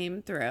really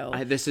came through.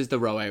 This is the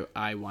row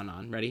I won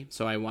on. Ready?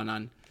 So I won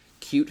on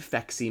cute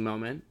Fexy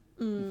moment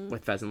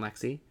with Fez and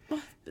Lexi.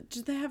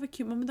 Did they have a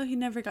cute moment though? He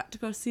never got to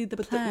go see the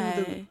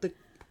play. The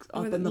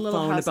Or up the on the Little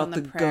phone House about on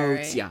the the Prairie.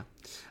 goats. Yeah.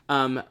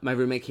 My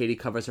roommate Katie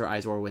covers her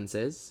eyes or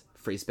winces.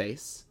 Free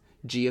space.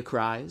 Gia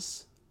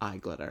cries. Eye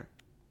glitter.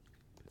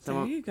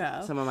 There you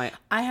go. Some of my.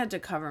 I had to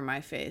cover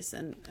my face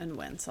and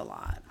wince a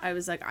lot. I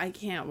was like, I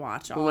can't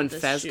watch all When this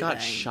Fez shooting. got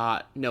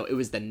shot, no, it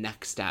was the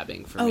neck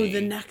stabbing for Oh, me.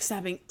 the neck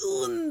stabbing.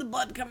 Ooh, and the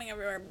blood coming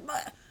everywhere.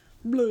 Blah.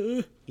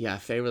 Blah. Yeah,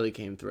 Faye really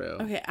came through.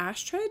 Okay,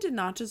 Ashtray did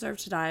not deserve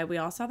to die. We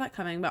all saw that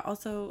coming, but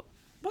also,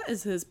 what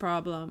is his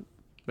problem?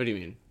 What do you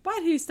mean?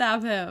 Why'd he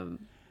stab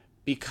him?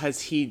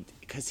 Because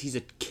he's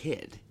a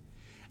kid,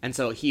 and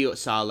so he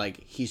saw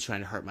like he's trying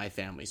to hurt my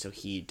family, so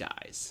he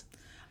dies.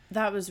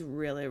 That was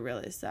really,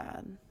 really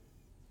sad.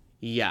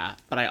 Yeah,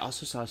 but I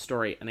also saw a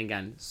story, and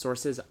again,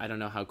 sources, I don't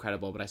know how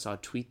credible, but I saw a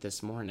tweet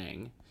this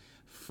morning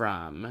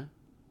from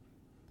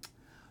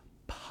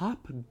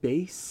Pop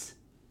Bass,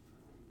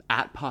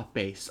 at Pop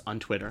Bass on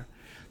Twitter,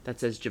 that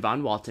says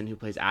Javon Walton, who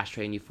plays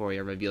Ashtray in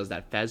Euphoria, reveals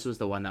that Fez was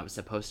the one that was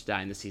supposed to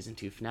die in the season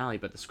 2 finale,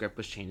 but the script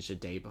was changed a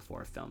day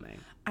before filming.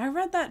 I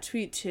read that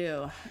tweet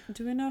too.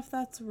 Do we know if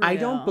that's real? I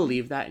don't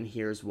believe that, and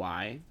here's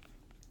why.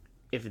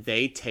 If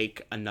they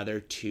take another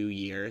 2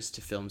 years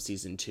to film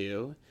season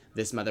 2,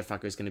 this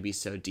motherfucker is going to be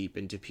so deep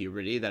into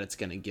puberty that it's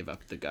going to give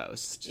up the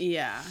ghost.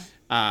 Yeah.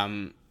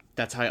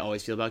 That's how I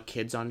always feel about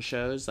kids on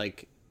shows.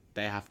 Like,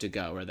 they have to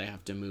go or they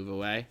have to move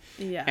away.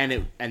 Yeah.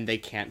 And they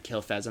can't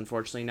kill Fez,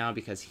 unfortunately, now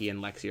because he and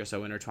Lexi are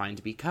so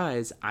intertwined,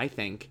 because I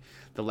think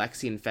the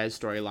Lexi and Fez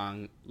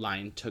storyline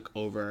took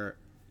over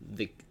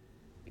the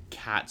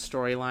Cat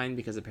storyline,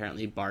 because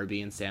apparently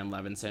Barbie and Sam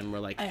Levinson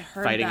were like I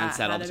heard fighting on that,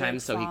 set all had the a time,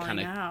 big so he falling kind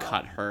of out.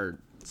 cut her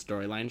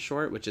storyline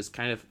short, which is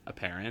kind of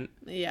apparent.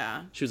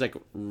 Yeah. She was like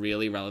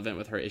really relevant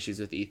with her issues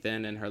with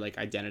Ethan and her like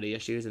identity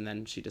issues, and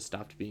then she just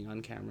stopped being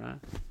on camera,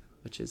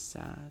 which is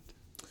sad.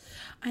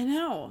 I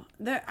know.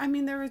 There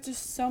were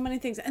just so many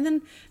things. And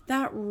then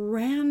that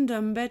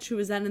random bitch who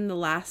was then in the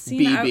last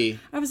scene. BB.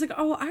 I was like,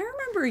 oh, I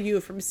remember you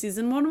from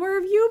season 1.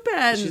 Where have you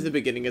been? She's the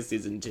beginning of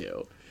season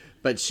 2.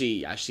 But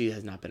she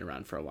has not been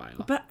around for a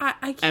while. But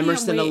I can't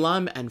Emerson wait.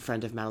 alum and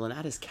friend of Madeline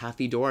Addis,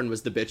 Kathy Dorn,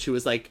 was the bitch who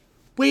was like,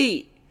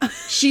 wait,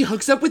 she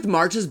hooks up with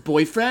Marge's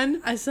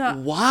boyfriend?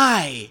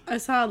 Why? I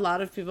saw a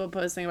lot of people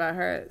posting about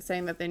her,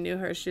 saying that they knew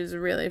her. She was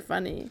really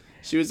funny.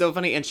 She was so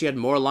funny, and she had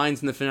more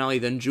lines in the finale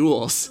than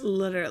Jules.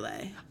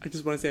 Literally. I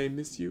just want to say I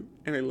miss you,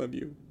 and I love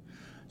you.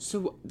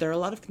 So there are a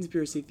lot of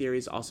conspiracy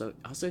theories also.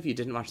 Also, if you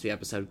didn't watch the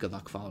episode, good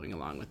luck following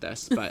along with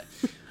this. But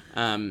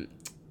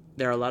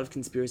there are a lot of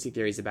conspiracy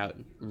theories about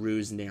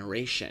Rue's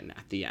narration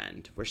at the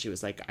end, where she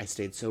was like, I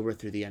stayed sober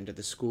through the end of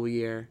the school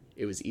year.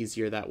 It was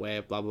easier that way,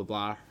 blah, blah,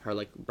 blah. Her,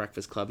 like,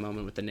 Breakfast Club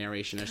moment with the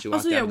narration as she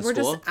walked down to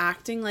school. We're just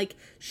acting like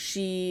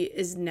she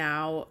is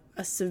now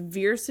a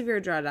severe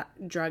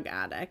drug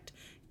addict,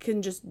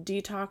 can just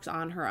detox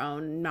on her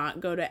own,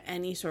 not go to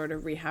any sort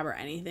of rehab or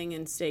anything,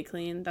 and stay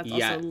clean. That's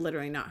also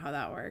literally not how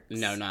that works.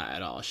 No, not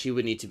at all. She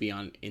would need to be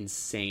on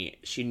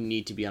she'd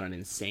need to be on an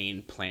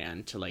insane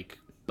plan to, like,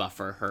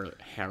 buffer her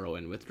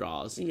heroin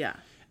withdrawals. Yeah.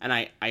 And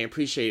I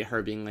appreciate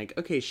her being like,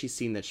 okay, she's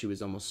seen that she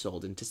was almost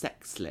sold into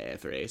sex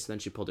slavery, so then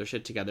she pulled her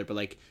shit together. But,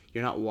 like,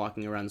 you're not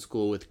walking around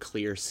school with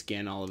clear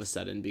skin all of a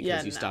sudden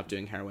because you stopped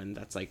doing heroin.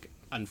 That's, like,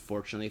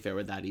 unfortunately, if it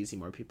were that easy,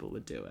 more people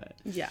would do it.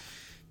 Yeah.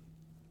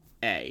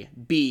 A.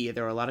 B,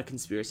 there are a lot of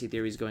conspiracy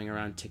theories going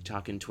around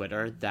TikTok and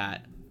Twitter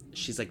that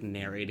she's, like,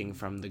 narrating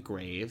from the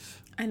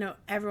grave. I know.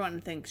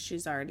 Everyone thinks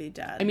she's already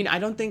dead. I mean, I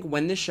don't think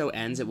when this show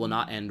ends, it will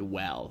not end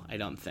well, I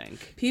don't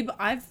think. People,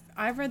 I've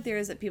read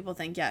theories that people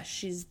think, yes,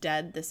 she's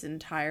dead this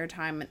entire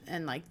time,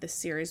 and like, the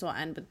series will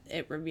end with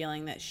it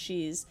revealing that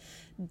she's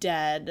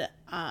dead,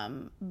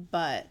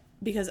 but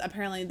because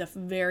apparently the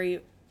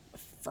very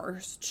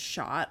first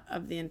shot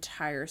of the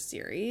entire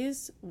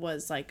series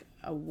was like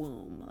a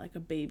womb, like a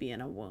baby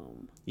in a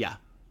womb. Yeah.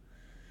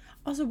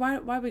 Also,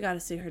 why we gotta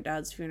see her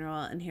dad's funeral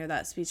and hear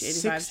that speech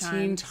 85 times?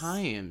 16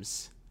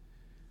 times.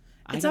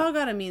 It's all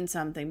gotta mean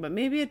something, but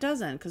maybe it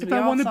doesn't. Because if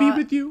I want to be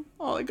with you,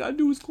 all I gotta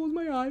do is close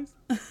my eyes.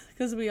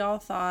 Because we all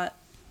thought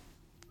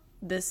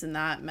this and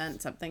that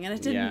meant something, and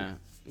it didn't.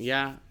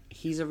 Yeah.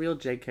 He's a real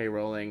J.K.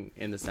 Rowling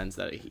in the sense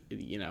that,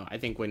 I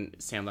think when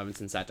Sam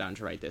Levinson sat down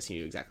to write this, he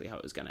knew exactly how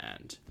it was going to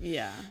end.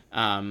 Yeah.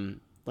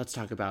 Let's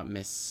talk about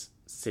Miss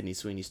Sydney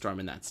Sweeney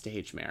storming that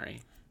stage,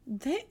 Mary.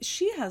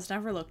 She has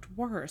never looked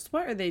worse.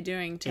 What are they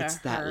doing to her? It's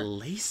that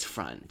lace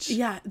front.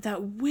 Yeah,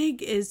 that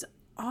wig is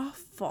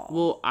awful.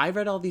 Well, I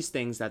read all these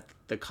things that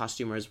the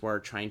costumers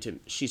were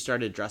she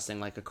started dressing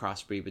like a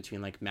crossbreed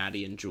between, like,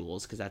 Maddie and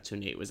Jules, because that's who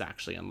Nate was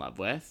actually in love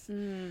with.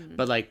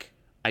 But, like,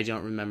 I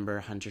don't remember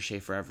Hunter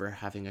Schafer ever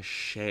having a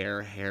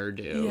Cher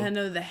hairdo. Yeah,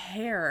 no, the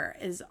hair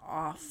is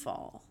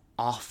awful.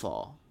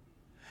 Awful.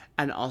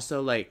 And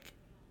also, like...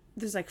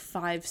 There's, like,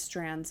 5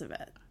 strands of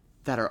it.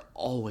 That are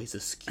always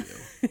askew.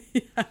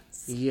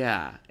 Yes.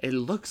 Yeah, it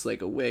looks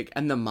like a wig.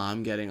 And the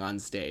mom getting on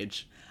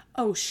stage.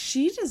 Oh,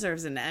 she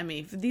deserves an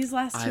Emmy for these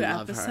last 2 I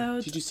love episodes.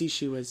 her. Did you see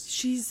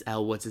she's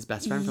Elle Woods'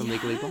 best friend from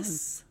Legally Blonde?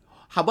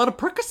 How about a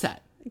Percocet?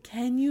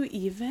 Can you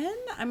even?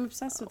 I'm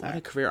obsessed with her. What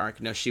a career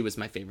arc. No, she was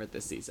my favorite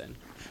this season.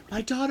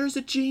 My daughter's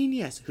a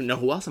genius. Who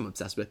else I'm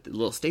obsessed with? The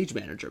little stage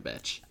manager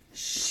bitch.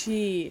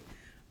 She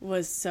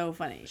was so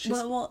funny.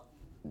 Well,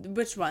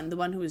 which one? The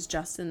one who was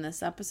just in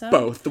this episode?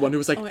 Both. The one who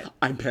was like,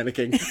 I'm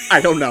panicking.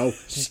 I don't know.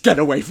 Just get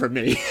away from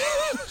me.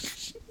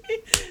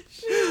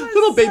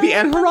 Little baby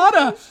Anne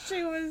Harada.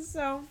 She was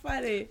so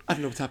funny. I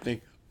don't know what's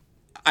happening.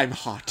 I'm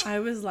hot. I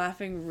was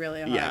laughing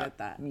really hard at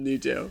that. Me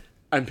too.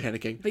 I'm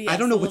panicking. But yes, I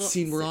don't know what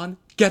scene we're on.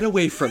 Get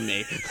away from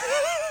me.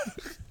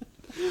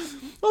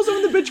 Also,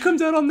 when the bitch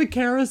comes out on the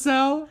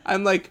carousel,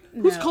 I'm like,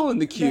 who's calling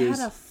the cues?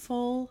 They had a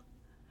full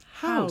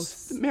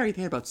house. Mary,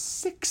 they had about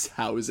 6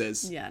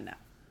 houses. Yeah, no.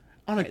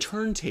 On a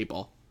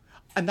turntable.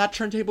 And that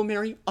turntable,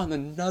 Mary, on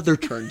another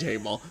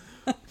turntable.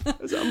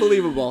 It's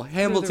unbelievable.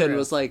 Hamilton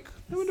was like,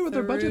 I wonder what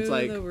their budget's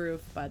like. The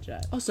roof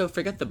budget. Also,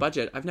 forget the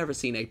budget. I've never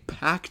seen a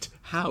packed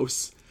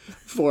house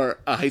for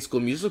a High School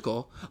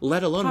Musical,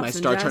 let alone my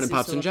Star Turn and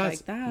Pops and Jazz.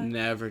 Like that.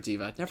 Never,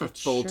 Diva. Never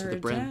full to the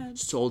brim. Did.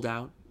 Sold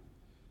out.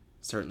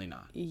 Certainly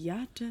not.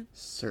 Yeah, it did.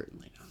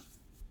 Certainly not.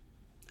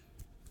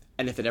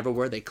 And if it ever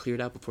were, they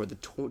cleared out before the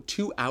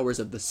 2 hours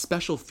of the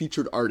special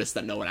featured artist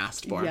that no one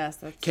asked for. Yes,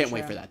 that's Can't true.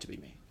 wait for that to be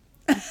me.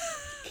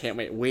 Can't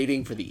wait.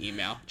 Waiting for the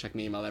email. Check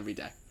my email every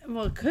day.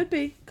 Well, it could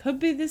be. Could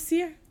be this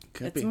year.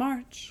 It's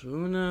March.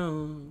 Who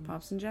knows?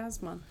 Pops and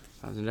Jazz month.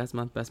 Pops and Jazz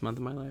month. Best month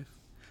of my life.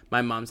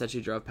 My mom said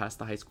she drove past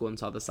the high school and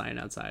saw the sign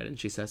outside, and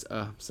she says, "Oh,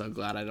 I'm so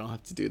glad I don't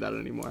have to do that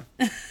anymore."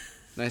 And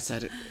I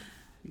said,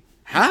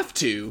 "Have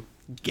to?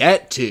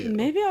 Get to."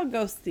 Maybe I'll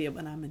go see it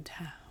when I'm in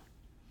town.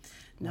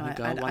 No, I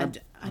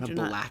do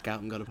not black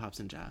out and go to Pops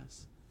and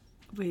Jazz.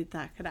 Wait,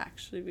 that could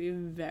actually be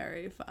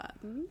very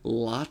fun.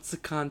 Lots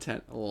of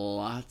content,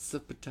 lots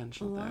of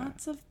potential there.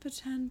 Lots of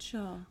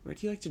potential. Where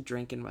do you like to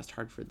drink in West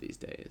Hartford these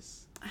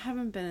days? I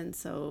haven't been in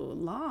so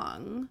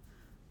long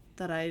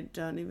that I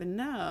don't even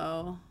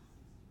know.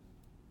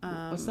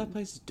 What's that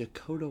place?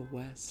 Dakota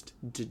West?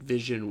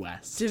 Division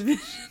West.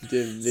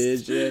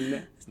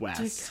 Division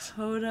West.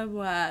 Dakota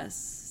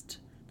West.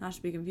 Not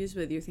to be confused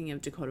with, you're thinking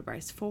of Dakota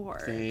Bryce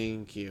Ford.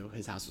 Thank you.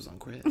 His house was on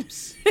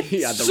Cribs.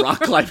 He had the rock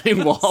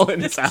climbing wall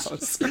in his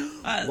house.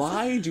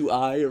 Why do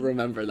I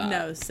remember that?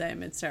 No,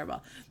 same. It's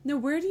terrible. No,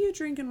 where do you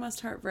drink in West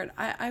Hartford?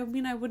 I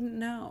mean, I wouldn't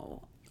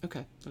know.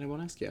 Okay, then I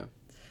won't ask you.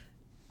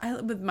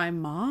 With my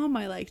mom,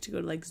 I like to go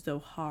to like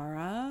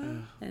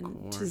Zohara and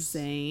course. to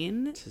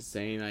Zane. To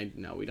Zane,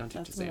 no, we don't do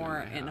That's to Zane more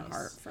in, in my house.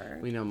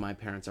 Hartford. We know my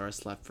parents are a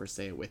slut for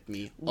Say It With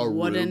Me,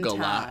 Wooden arugula,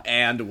 Tap.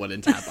 and Wooden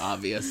Tap,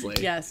 obviously.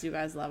 Yes, you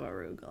guys love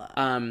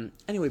arugula.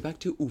 Anyway, back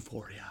to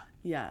Euphoria.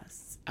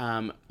 Yes.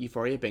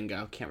 Euphoria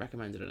bingo. Can't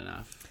recommend it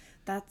enough.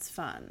 That's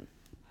fun.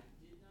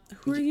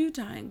 Who are you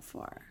dying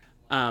for?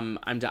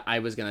 I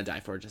was gonna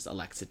die for just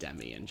Alexa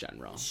Demi in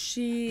general.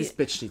 This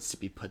bitch needs to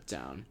be put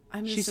down.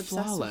 I'm She's just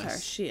obsessed flawless. with her.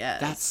 She is.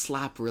 That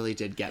slap really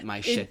did get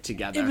my shit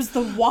together. It was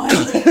the wind.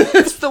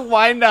 It's the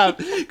wind up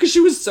because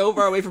she was so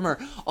far away from her.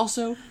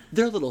 Also,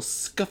 their little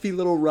scuffy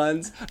little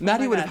runs.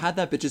 Maddie would have had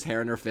that bitch's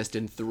hair in her fist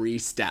in 3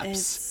 steps.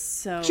 It's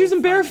so. She was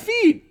in bare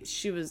feet.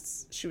 She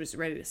was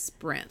ready to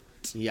sprint.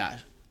 Yeah.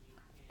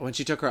 When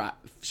she took her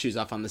shoes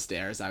off on the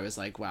stairs, I was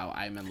like, wow,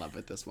 I'm in love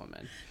with this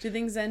woman. Do you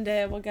think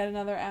Zendaya will get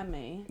another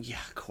Emmy? Yeah,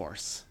 of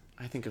course.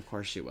 I think of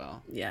course she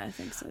will. Yeah, I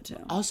think so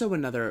too. Also,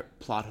 another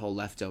plot hole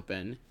left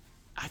open.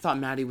 I thought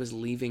Maddie was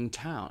leaving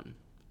town.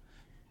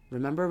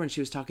 Remember when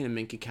she was talking to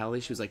Minka Kelly?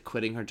 She was like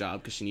quitting her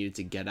job because she needed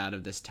to get out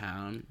of this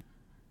town.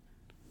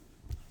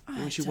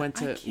 When she went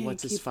to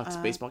what's his fuck's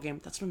baseball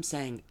game? That's what I'm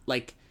saying.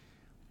 Like,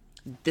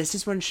 this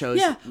is when shows.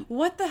 Yeah,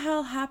 what the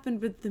hell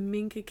happened with the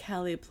Minka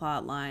Kelly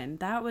plotline?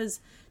 That was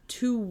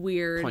too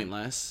weird.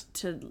 Pointless.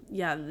 To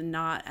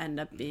not end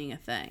up being a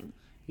thing.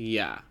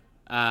 Yeah.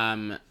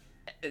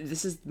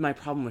 This is my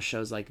problem with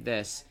shows like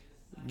this.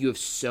 You have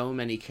so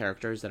many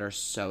characters that are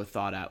so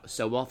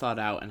well thought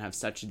out, and have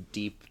such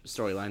deep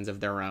storylines of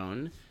their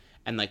own,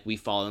 and like we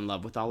fall in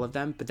love with all of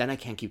them. But then I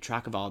can't keep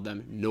track of all of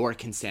them, nor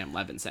can Sam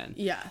Levinson.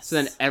 Yes. So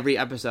then every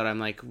episode, I'm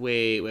like,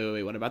 wait.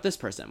 What about this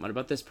person? What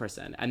about this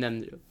person? And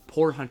then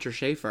poor Hunter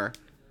Schafer,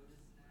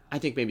 I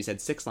think maybe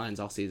said 6 lines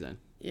all season.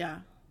 Yeah.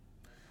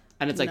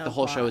 And it's like No the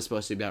whole plot. show is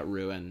supposed to be about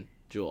Rue and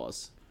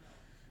Jules.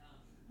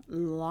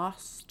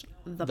 Lost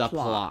the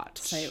plot.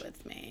 Say it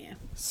with me.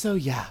 So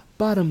yeah,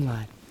 bottom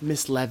line,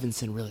 Miss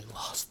Levinson really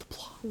lost the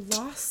plot.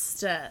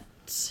 Lost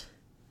it.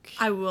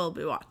 I will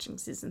be watching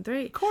season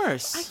 3. Of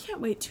course. I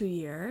can't wait 2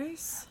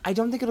 years. I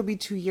don't think it'll be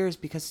 2 years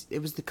because it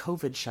was the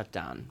COVID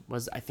shutdown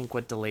was, I think,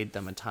 what delayed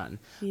them a ton.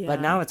 Yeah.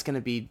 But now it's going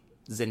to be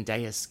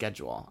Zendaya's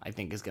schedule, I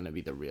think, is going to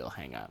be the real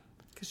hang-up.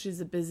 Because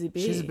she's a busy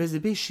bee. She's a busy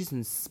bee. She's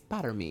in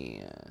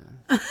Spider-Man.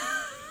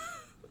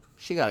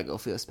 She got to go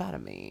feel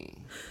Spider-Man.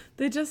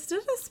 They just did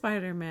a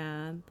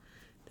Spider-Man.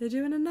 They're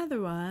doing another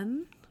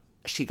one.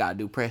 She got to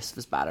do press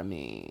for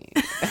Spider-Man.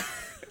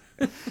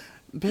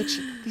 Bitch,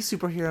 these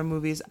superhero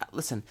movies,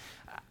 listen,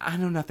 I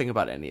know nothing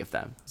about any of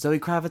them. Zoe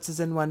Kravitz is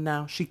in one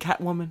now. She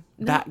Catwoman,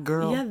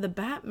 Batgirl. Yeah, the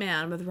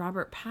Batman with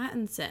Robert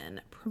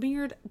Pattinson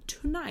premiered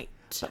tonight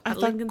I at thought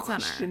Lincoln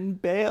Christian Center.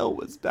 Bale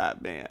was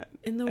Batman.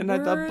 In the I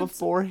thought words-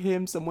 before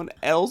him, someone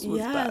else was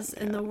Yes,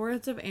 Batman. in the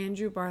words of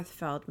Andrew Barth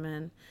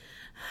Feldman,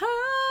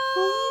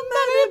 how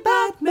many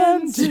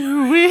Batmen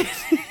do we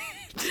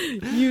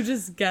need? You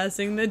just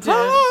guessing the joke.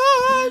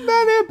 How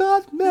many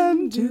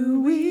Batmen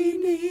do we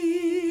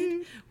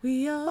need?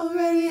 We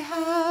Already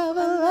have a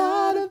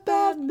lot of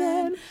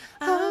Batmen.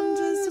 I'm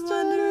just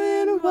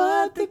wondering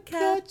what the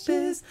catch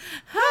is.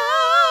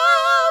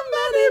 How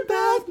many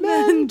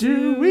Batmen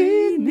do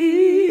we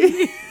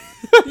need?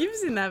 You've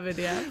seen that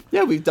video.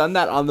 Yeah, we've done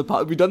that on the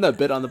pod. We've done that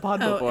bit on the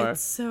pod Oh, before.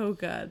 it's so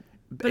good.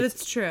 But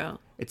it's true.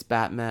 It's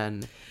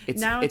Batman.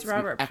 Now it's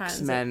Robert Pattinson.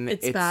 X-Men.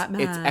 It's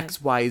Batman. It's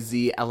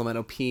XYZ,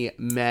 LMNOP,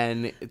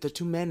 men. They're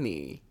too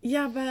many.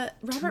 Yeah, but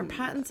Robert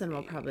Pattinson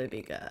will probably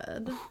be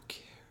good. Who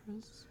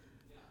cares?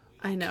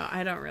 I know.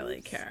 I don't really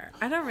care.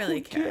 I don't really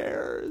Who care.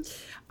 cares?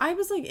 I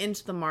was like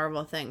into the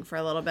Marvel thing for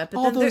a little bit, but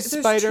All then those there's too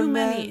Spider-Man,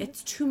 many.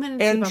 It's too many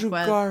to Andrew keep up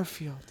with.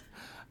 Garfield.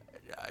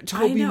 I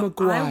Tobey know.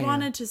 Maguire. I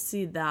wanted to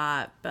see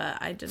that, but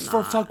I did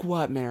For not. fuck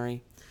what,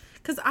 Mary?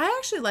 Because I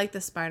actually like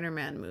the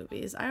Spider-Man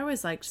movies. I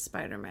always liked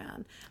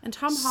Spider-Man. And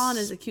Tom Holland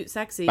is a cute,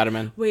 sexy.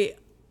 Spider-Man. Wait,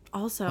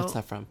 also... What's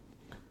that from?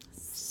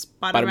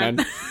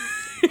 Spider-Man.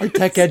 Our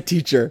tech ed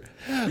teacher,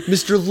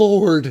 Mr.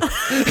 Lord.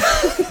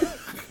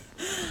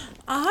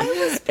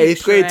 I was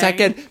 8th grade tech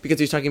picturing- ed, because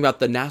he was talking about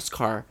the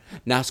NASCAR.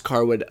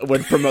 NASCAR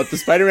would promote the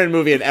Spider-Man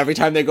movie, and every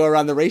time they go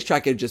around the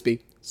racetrack, it'd just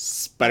be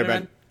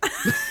Spider-Man. But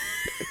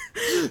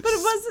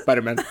it wasn't...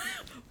 Spider-Man.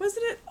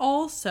 Wasn't it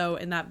also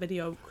in that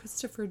video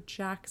Christopher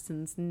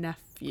Jackson's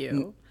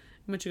nephew?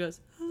 In which he goes,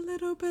 a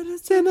little bit of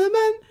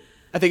Cinnamon.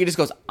 I think he just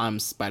goes, I'm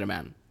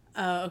Spider-Man.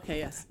 Oh, okay,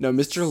 yes. No,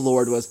 Mr.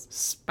 Lord was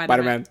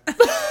Spider-Man.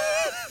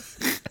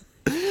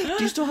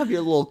 Do you still have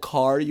your little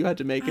car you had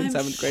to make in I'm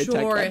 7th grade sure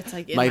tech ed? it's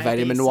like in my my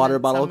vitamin basement water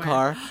bottle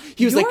somewhere. car.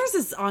 He was Yours like,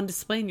 is on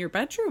display in your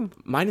bedroom.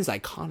 mine is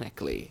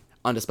iconically.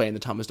 on display in the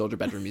Thomas Dolger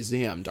Bedroom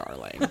Museum,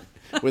 darling,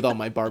 with all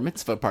my bar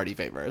mitzvah party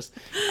favors.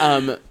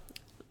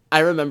 I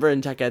remember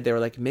in tech ed, they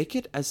were like, make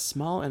it as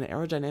small and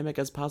aerodynamic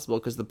as possible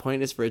because the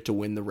point is for it to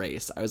win the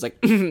race. I was like,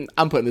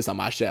 I'm putting this on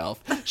my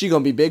shelf. She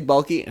gonna be big,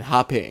 bulky, and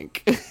hot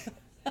pink.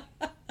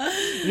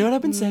 You know what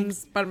I've been saying?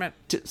 Spider-Man.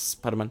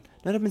 Spider-Man. You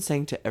know what I've been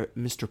saying to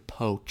Mr.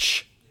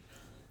 Poach?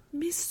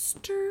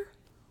 Mr.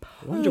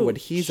 I wonder what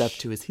he's up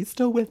to. Is he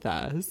still with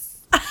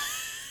us?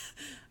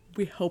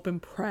 We hope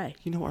and pray.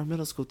 You know, our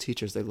middle school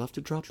teachers, they love to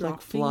drop like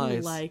Dropping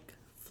flies. like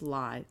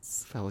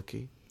flies.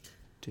 Felicky.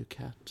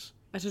 Ducat.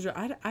 I told you,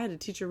 I had a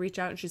teacher reach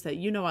out and she said,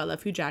 you know I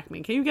love Hugh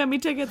Jackman. Can you get me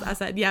tickets? I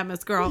said, yeah,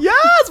 Miss Girl.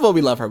 Yes! Well,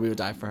 we love her. We would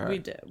die for her. We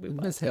do. We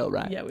would. Miss Hill,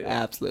 right? Yeah, we would.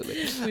 Absolutely.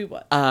 We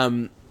would.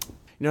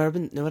 You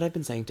know what I've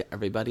been saying to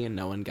everybody and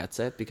no one gets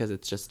it because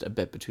it's just a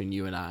bit between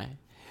you and I?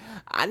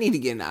 I need to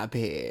get an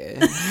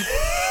iPad.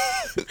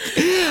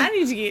 I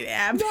need to get an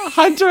app.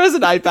 Hunter has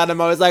an iPad. I'm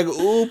always like,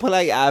 ooh, put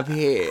like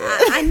iPad.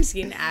 I need to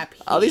get an app.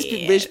 All these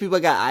rich people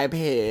got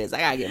iPads. I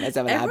gotta get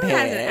myself an Everyone iPad.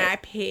 has an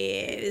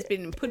iPad. It's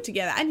been put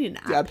together. I need an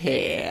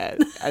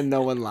iPad. And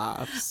no one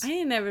laughs. I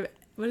ain't never.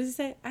 What does he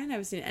say? I ain't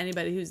never seen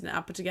anybody who's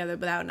not put together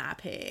without an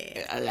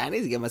iPad. I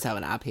need to get myself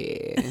an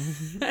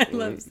iPad. I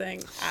love saying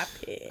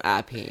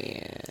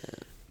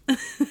iPad.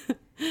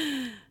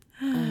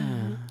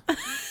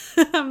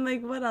 I'm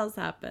like, what else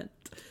happened?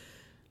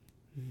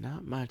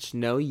 Not much.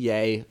 No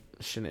yay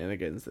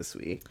shenanigans this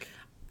week.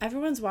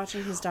 Everyone's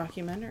watching his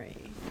documentary.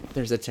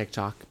 There's a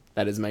TikTok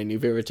that is my new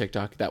favorite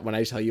TikTok that when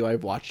I tell you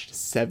I've watched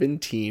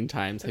 17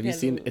 times. Have you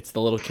seen? It's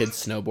the little kids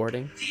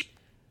snowboarding.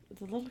 The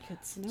little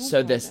kids snowboarding.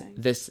 So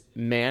this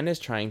man is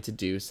trying to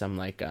do some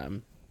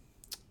snowboarding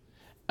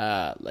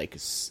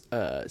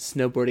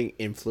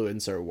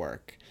influencer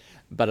work,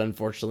 but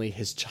unfortunately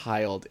his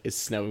child is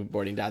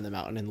snowboarding down the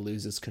mountain and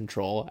loses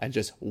control and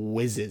just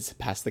whizzes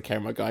past the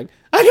camera going,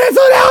 I can't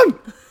slow down.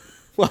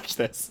 Watch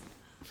this.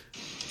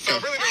 So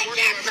I've really been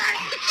working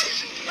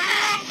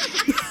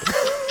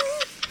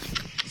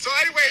So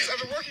anyways, I've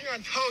been working on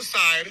toe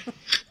side.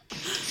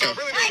 So I've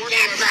really been working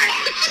on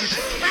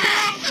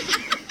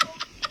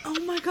Oh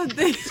my god,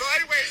 they So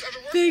anyways, I've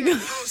been they working go on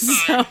toe so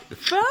side.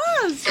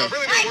 fast. So I've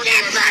really been working on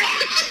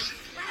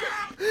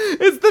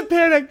It's the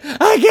panic.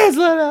 I can't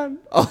slow down.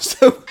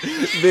 Also,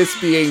 this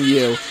being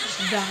you.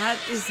 That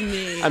is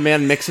me. A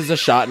man mixes a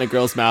shot in a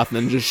girl's mouth and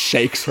then just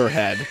shakes her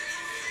head.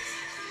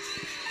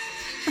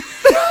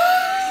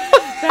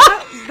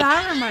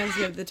 That reminds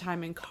me of the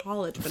time in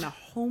college when a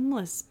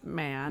homeless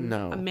man,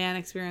 No. a man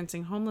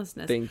experiencing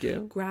homelessness, Thank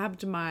you.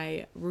 grabbed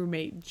my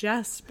roommate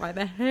Jess by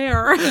the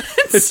hair and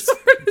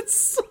started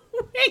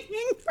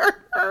swinging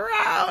her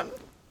around.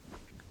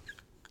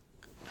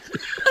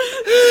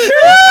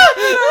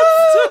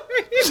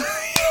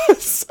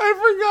 Yes, I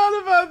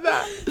forgot about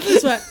that.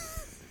 That's what.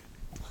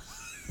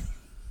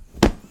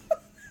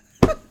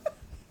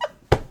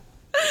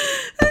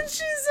 And she's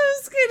so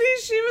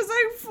skinny, she was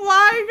like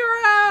flying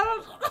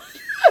around.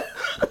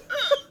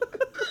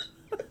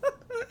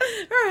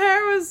 Her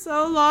hair was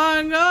so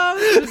long.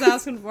 Oh, she was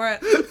asking for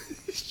it.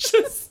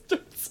 Just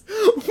starts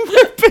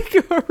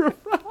whipping her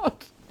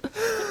around.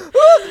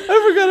 I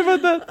forgot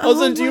about that.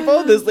 Also, do you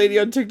follow this lady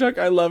on TikTok?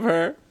 I love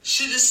her.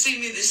 Should have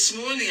seen me this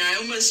morning. I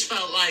almost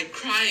felt like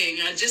crying.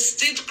 I just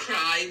did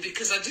cry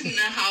because I didn't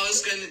know how I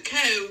was going to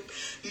cope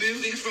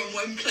moving from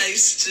one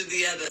place to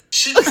the other.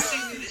 Should have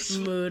seen me this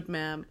morning. Mood,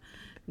 ma'am.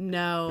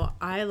 No,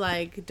 I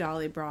like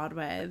Dolly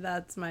Broadway.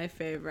 That's my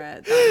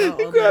favorite. That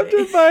He old grabbed her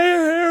lady. by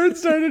her hair and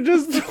started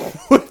just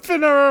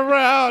whipping her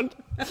around.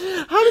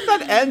 How did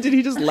that end? Did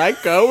he just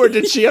let go, or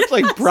did she have to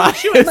like pry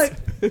She was his...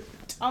 like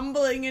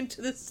tumbling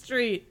into the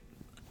street.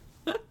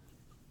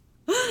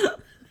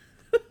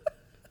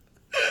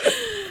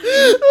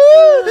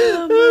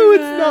 Oh,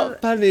 it's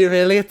not funny,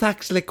 really. It's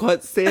actually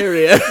quite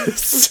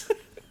serious.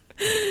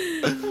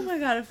 Oh my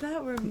god, if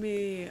that were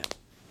me,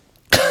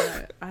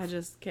 I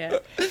just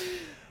can't.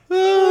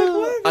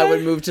 I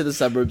would move to the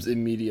suburbs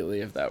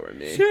immediately if that were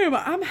me. Sure,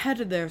 but I'm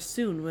headed there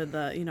soon with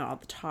all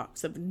the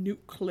talks of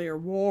nuclear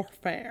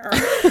warfare.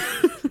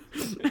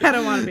 I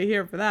don't want to be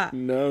here for that.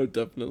 No,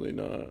 definitely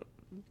not.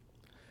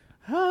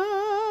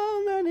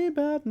 How many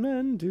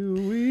Batmen do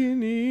we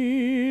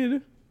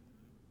need?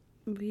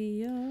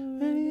 We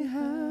We have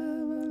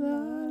a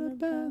lot of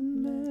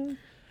Batmen.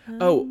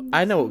 Oh,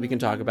 I know what we can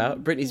talk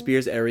about. Britney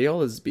Spears'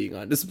 areola is being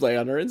on display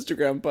on her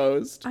Instagram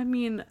post. I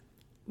mean,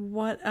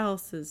 what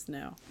else is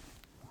new?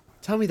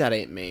 Tell me that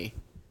ain't me.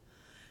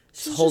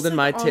 She's holding just,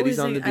 my always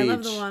titties on the I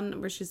love beach. the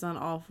one where she's on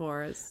all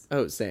fours.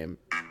 Oh, same.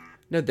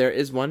 No, there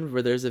is one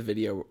where there's a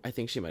video, I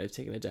think she might have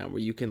taken it down,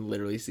 where you can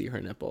literally see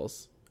her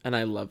nipples. And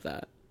I love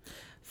that.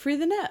 Free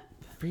the nip.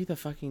 Free the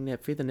fucking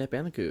nip. Free the nip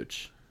and the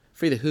cooch.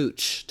 Free the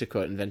hooch, to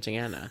quote Inventing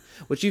Anna,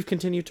 which you've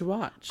continued to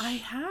watch. I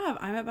have.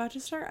 I'm about to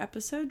start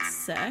episode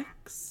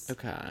 6.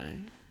 Okay.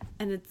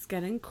 And it's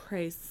getting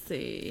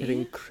crazy.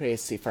 Getting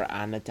crazy for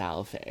Anna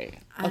Delvey.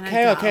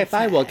 Anna Okay,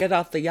 fine, Delvey. we'll get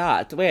off the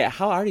yacht. Wait,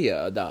 how are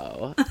you,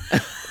 though?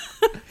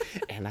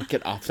 Anna,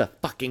 get off the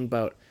fucking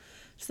boat.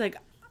 She's like,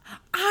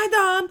 I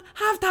don't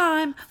have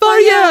time For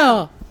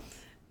you!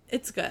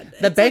 It's good.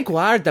 The It's bank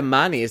wired the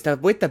money. It's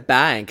with the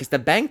bank. It's the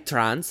bank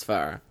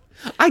transfer.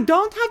 I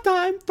don't have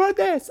time for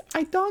this.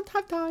 I don't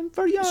have time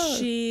for you.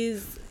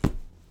 She's...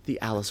 The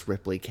Alice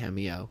Ripley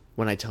cameo.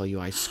 When I tell you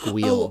I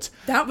squealed.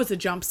 that was a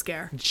jump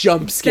scare.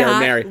 Jump scare, That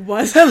Mary.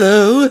 was-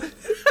 Hello.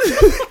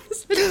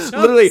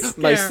 Literally,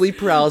 my scare. sleep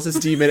paralysis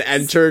demon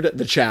entered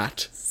the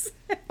chat.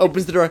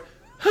 Opens the door.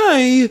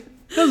 Hi.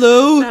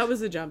 Hello. That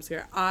was a jump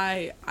scare.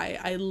 I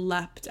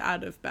leapt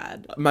out of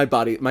bed.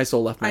 My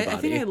soul left my I body.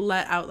 think I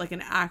let out like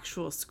an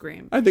actual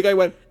scream. I think I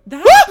went.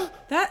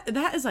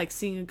 That is like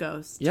seeing a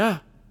ghost. Yeah.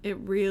 It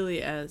really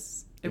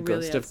is. It The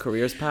really Ghost is. of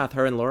Career's Path.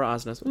 Her and Laura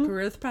Osnes.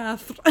 Career's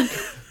path.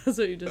 That's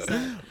what you just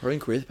said. Her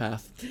and Career's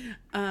Path.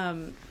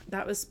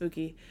 That was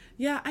spooky.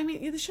 Yeah, I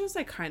mean, the show's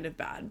like kind of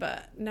bad,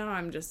 but now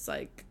I'm just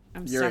like,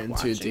 I'm You're stuck in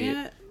watching too deep.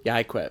 it. Yeah,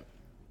 I quit.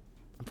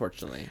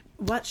 Unfortunately.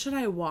 What should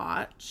I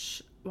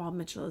watch while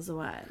Mitchell is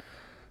away?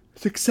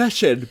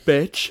 Succession,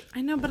 bitch.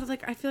 I know, but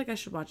like, I feel like I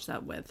should watch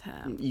that with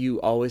him. You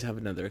always have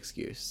another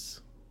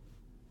excuse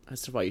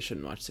as to why you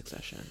shouldn't watch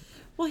Succession.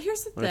 Well,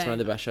 here's the When thing. it's one of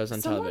the best shows on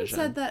Someone television.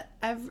 said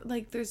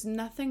that there's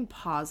nothing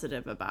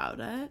positive about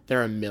it. There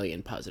are a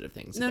million positive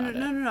things about it.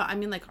 No. I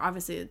mean, like,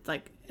 obviously,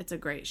 it's a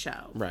great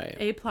show. Right.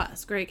 A+,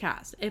 great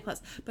cast, A+. But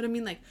I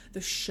mean, like,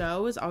 the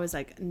show is always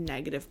like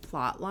negative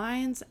plot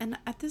lines, and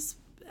at this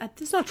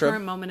not true.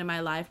 current moment in my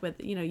life, with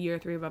year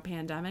 3 of a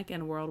pandemic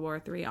and World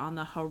War III on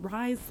the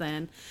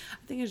horizon,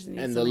 I think I just need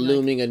And the something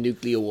looming of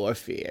nuclear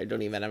warfare.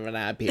 Don't even have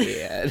an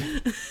period.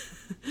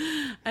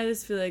 I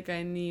just feel like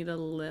I need a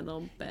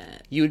little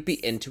bit. You would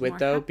be into it more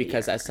though,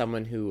 because happier. as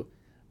someone who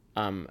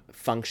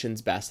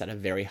functions best at a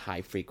very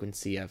high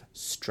frequency of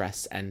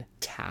stress and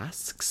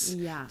tasks.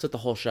 Yeah. That's what the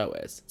whole show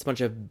is. It's a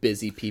bunch of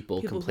busy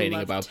people People who complaining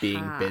love about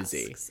being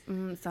busy. tasks.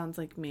 Sounds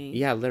like me.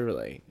 Yeah,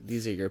 literally.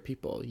 These are your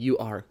people. You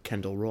are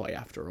Kendall Roy,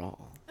 after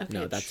all. Okay,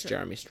 No, that's sure.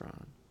 Jeremy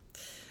Strong.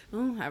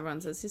 Oh, everyone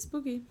says he's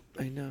spooky.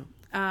 I know.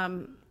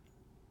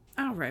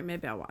 All right,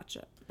 maybe I'll watch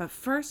it. But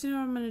first, you know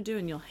what I'm going to do,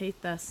 and you'll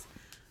hate this.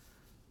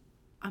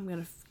 I'm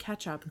going to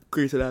catch up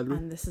Grey's Anatomy.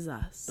 on This Is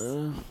Us.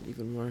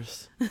 Even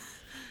worse.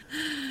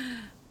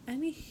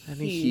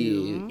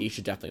 Anywho. You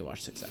should definitely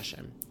watch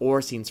Succession.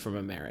 Or Scenes from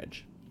a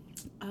Marriage.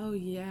 Oh,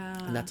 yeah.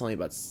 And that's only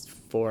about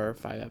 4 or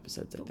 5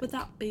 episodes, I think. Would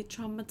that be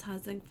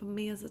traumatizing for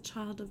me as a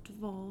child of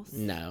divorce?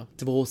 No.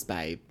 Divorce,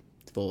 babe.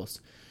 Divorce.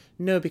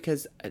 No,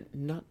 because I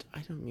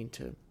don't mean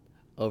to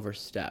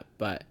overstep,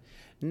 but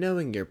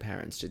knowing your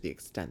parents to the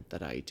extent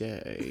that I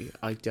do,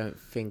 I don't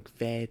think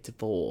their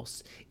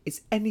divorce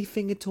is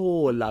anything at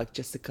all like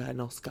Jessica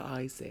and Oscar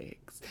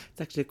Isaac's.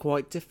 It's actually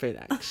quite different,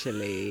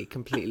 actually,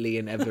 completely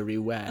in every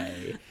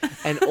way.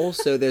 And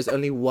also, there's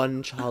only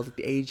one child at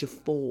the age of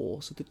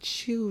 4, so the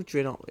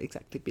children aren't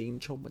exactly being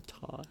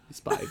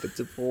traumatized by the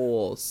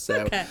divorce.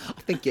 So Okay.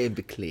 I think you're in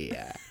the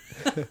clear.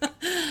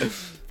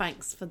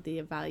 Thanks for the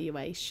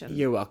evaluation.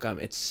 You're welcome.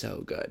 It's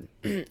so good.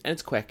 And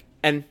it's quick.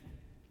 And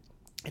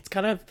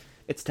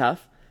it's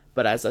tough,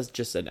 but as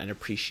just an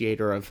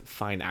appreciator of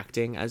fine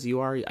acting as you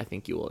are, I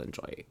think you will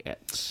enjoy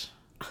it.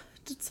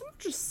 Did someone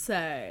just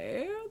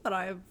say that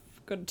I have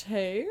good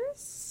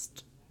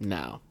taste?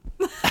 No.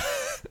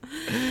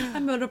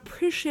 I'm an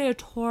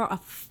appreciator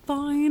of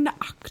fine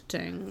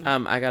acting.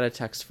 I got a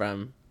text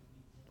from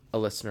a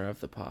listener of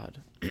the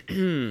pod.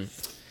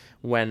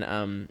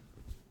 When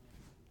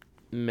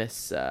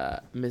Miss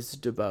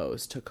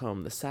DuBose took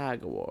home the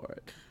SAG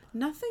award.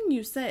 Nothing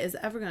you say is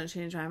ever going to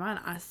change my mind.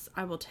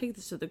 I will take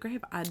this to the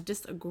grave. I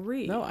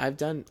disagree. No, I've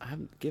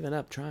given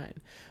up trying.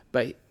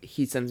 But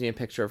he sends me a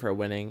picture of her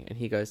winning, and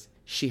he goes,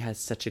 she has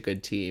such a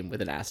good team,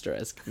 with an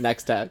asterisk.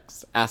 Next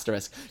text,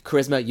 asterisk.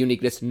 Charisma,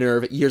 uniqueness,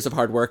 nerve, years of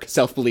hard work,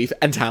 self-belief,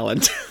 and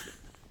talent.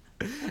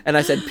 And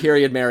I said,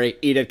 period, Mary,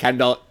 eat it,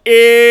 Kendall,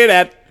 eat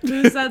it.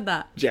 Who said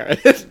that? Jared.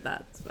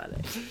 That's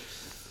funny.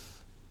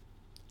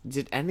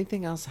 Did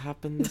anything else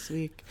happen this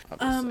week?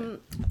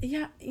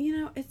 Yeah,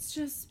 it's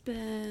just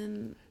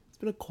been It's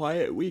been a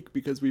quiet week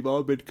because we've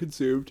all been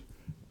consumed.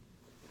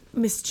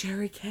 Miss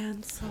Cherry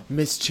canceled.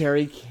 Miss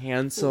Cherry We'll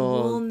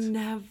canceled.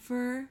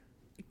 never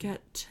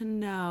get to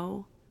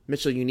know.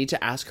 Mitchell, you need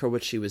to ask her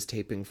what she was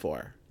taping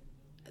for.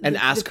 And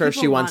The- ask the her if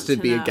she people wants want to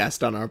to be a know.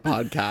 guest on our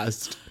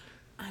podcast.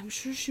 I'm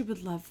sure she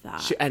would love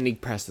that. Any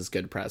press is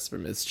good press for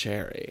Miss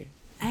Cherry.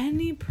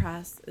 Any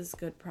press is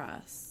good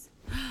press.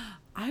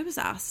 I was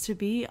asked to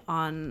be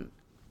on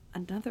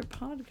another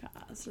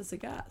podcast as a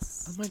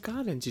guest. Oh my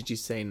god, and did you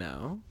say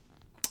no?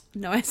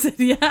 No, I said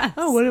yes.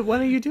 Oh,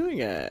 when are you doing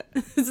it?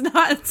 It's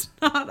not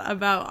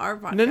about our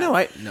podcast.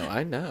 No,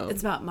 I know.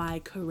 It's about my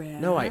career.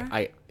 No,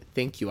 I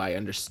thank you, I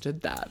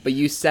understood that. But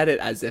you said it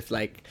as if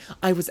like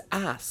I was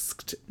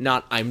asked,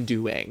 not I'm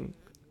doing.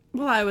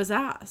 Well, I was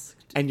asked.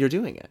 And you're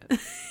doing it.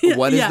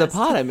 What is the yes.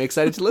 pod? I'm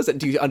excited to listen.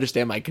 Do you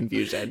understand my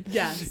confusion?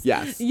 Yes.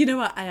 Yes. You know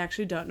what? I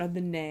actually don't know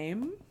the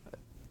name.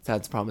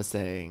 Sounds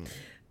promising.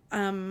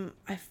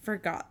 I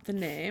forgot the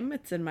name.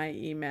 It's in my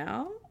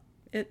email.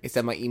 It's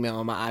at my email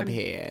on my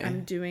iPad.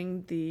 I'm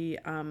doing the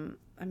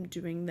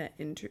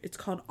it's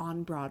called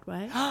On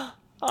Broadway. I'm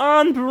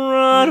On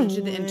Broadway. gonna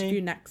do the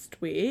interview next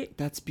week.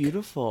 That's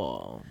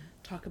beautiful.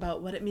 talk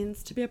about what it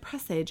means to be a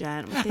press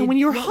agent. And when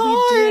your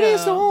heart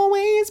is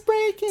always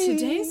breaking.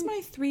 Today's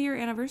my 3-year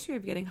anniversary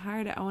of getting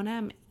hired at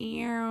O&M.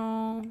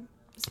 Ew.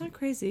 It's not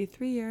crazy.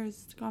 3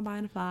 years gone by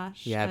in a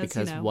flash. Yeah, as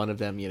because you know. one of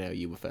them,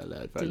 you were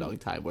furloughed for a long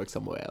time, worked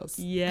somewhere else.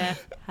 Yeah,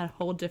 had a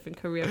whole different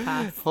career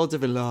path. Whole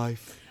different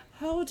life.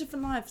 Whole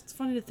different life. It's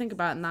funny to think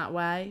about in that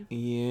way.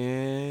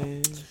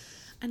 Yeah.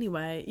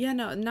 Anyway, yeah,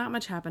 no, not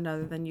much happened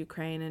other than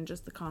Ukraine and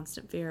just the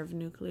constant fear of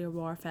nuclear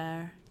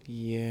warfare.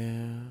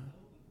 Yeah.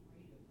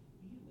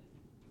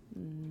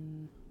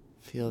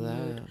 Feel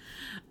that.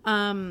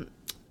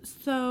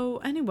 So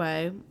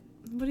anyway,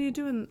 what are you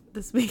doing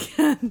this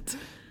weekend?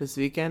 This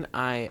weekend,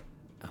 oh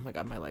my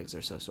God, my legs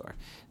are so sore.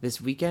 This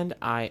weekend,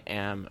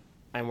 I'm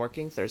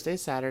working Thursday,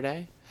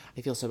 Saturday.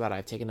 I feel so bad.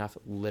 I've taken off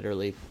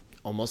literally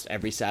almost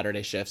every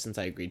Saturday shift since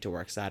I agreed to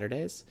work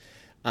Saturdays.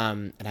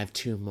 And I have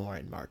 2 more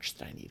in March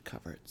that I need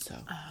covered. So,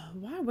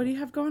 Wow, what do you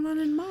have going on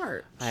in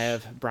March? I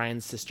have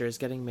Brian's sister's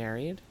getting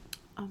married.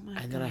 Oh my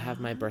God. And then I have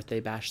my birthday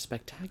bash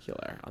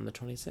spectacular on the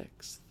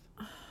 26th.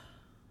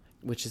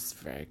 Which is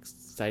very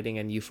exciting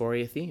and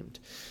Euphoria themed.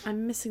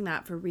 I'm missing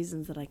that for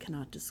reasons that I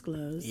cannot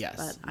disclose. Yes.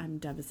 But I'm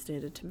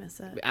devastated to miss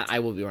it. I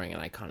will be wearing an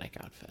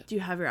iconic outfit. Do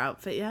you have your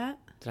outfit yet?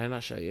 Did I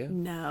not show you?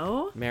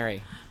 No.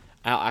 Mary,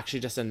 I'll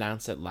actually just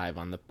announce it live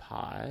on the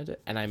pod,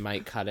 and I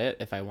might cut it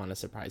if I want to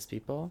surprise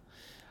people.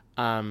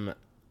 I'm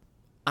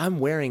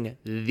wearing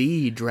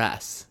the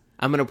dress.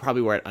 I'm going to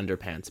probably wear it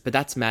underpants, but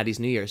that's Maddie's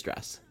New Year's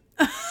dress.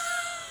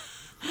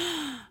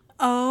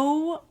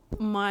 Oh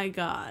my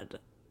God.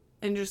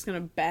 And you're just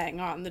going to bang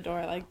on the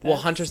door like this? Well,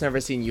 Hunter's never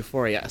seen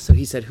Euphoria, so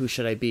he said, who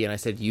should I be? And I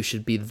said, you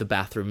should be the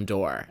bathroom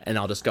door. And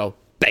I'll just go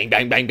bang,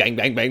 bang, bang, bang,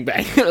 bang, bang,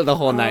 bang the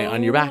whole night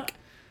on your back.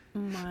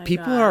 My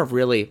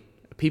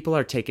People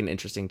are taking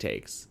interesting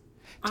takes.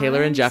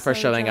 Taylor and Jeff are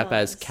showing up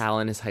as Cal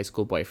and his high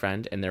school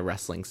boyfriend in their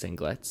wrestling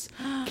singlets.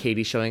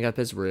 Katie showing up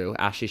as Rue.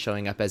 Ashley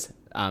showing up as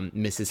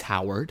Mrs.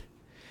 Howard.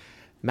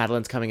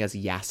 Madeline's coming as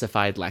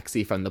yassified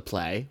Lexi from the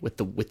play with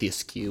the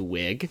askew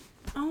wig.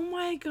 Oh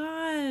my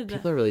God.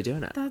 People are really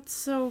doing it. That's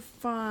so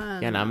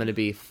fun. Yeah, and I'm going to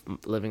be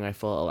living my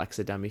full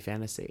Alexa Dummy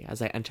fantasy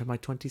as I enter my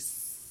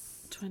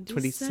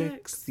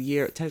 26th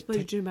year. What did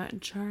you do about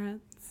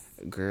insurance?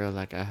 Girl,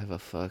 like I have a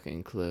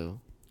fucking clue.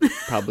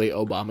 Probably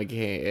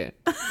Obamacare.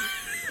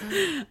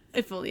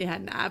 If only you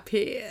had an app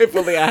here. If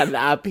only I had an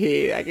app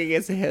here, I could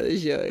get some hell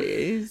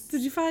shows.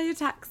 Did you file your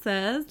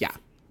taxes? Yeah.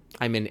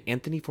 I'm in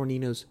Anthony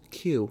Fornino's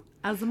queue.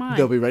 As am I.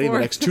 They'll be ready in the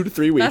next 2 to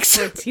 3 weeks.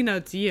 That's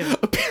Fortino to you.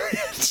 A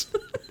period.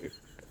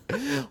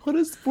 What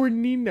is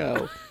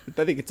Fornino?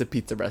 I think it's a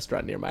pizza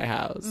restaurant near my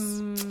house.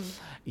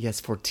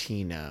 Yes,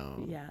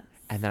 Fortino. Yes.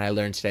 And then I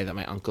learned today that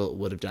my uncle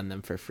would have done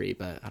them for free,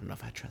 but I don't know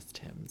if I trust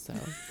him. So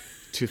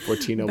to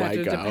Fortino I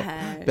Better to go.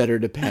 pay. Better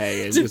to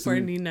pay. And To just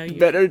Fornino,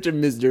 better to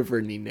Mr.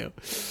 Fornino.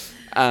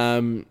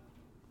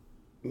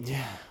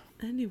 Yeah.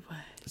 Anyway.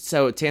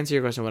 So to answer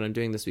your question, what I'm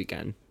doing this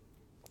weekend,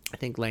 I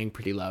think laying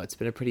pretty low. It's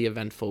been a pretty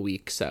eventful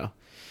week, so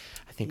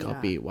I think I'll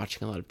be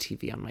watching a lot of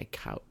TV on my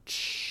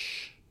couch.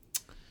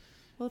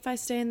 Well, if I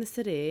stay in the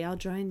city, I'll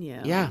join you.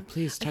 Yeah,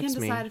 please I text can't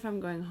me. decide if I'm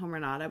going home or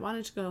not. I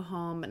wanted to go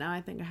home, but now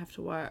I think I have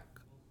to work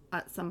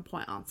at some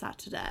point on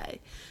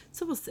Saturday.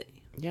 So we'll see.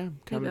 Yeah,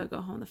 Maybe I'll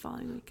go home the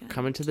following weekend.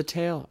 coming to the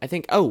tail. I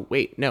think. Oh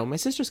wait, no, my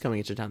sister's coming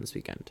into town this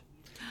weekend,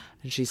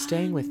 and she's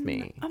staying with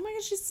me. Oh my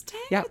God, she's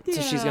staying Yeah, with you.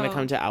 so she's gonna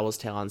come to Owl's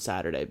Tail on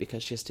Saturday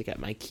because she has to get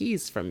my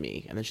keys from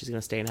me, and then she's gonna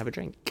stay and have a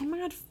drink. Oh my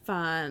God,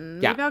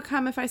 fun. Yeah. Maybe I'll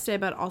come if I stay,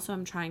 but also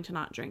I'm trying to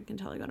not drink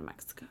until I go to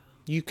Mexico.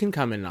 You can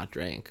come and not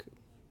drink.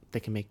 They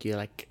can make you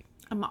like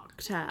A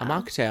mocktail. a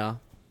mocktail.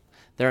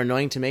 They're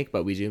annoying to make,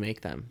 but we do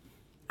make them.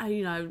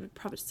 I would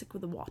probably stick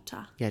with the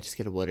water. Yeah, just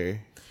get a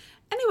water.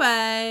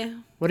 Anyway,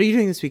 What are you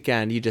doing this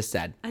weekend? You just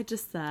said. I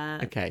just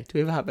said. Okay, do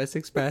we have a Hot Mess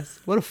Express?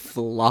 What a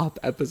flop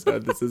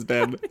episode this has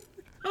been.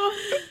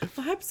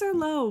 Vibes are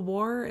low.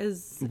 War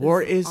is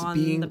on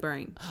being the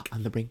brink.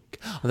 on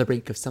the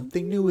brink of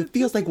something new. It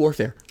feels like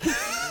warfare.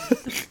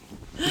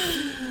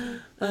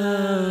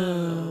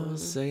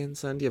 Say and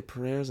send your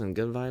prayers and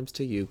good vibes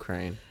to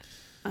Ukraine.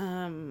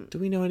 Do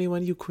we know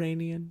anyone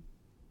Ukrainian?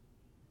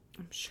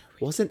 I'm sure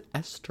Wasn't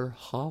Esther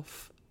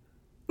Hoff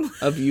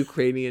of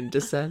Ukrainian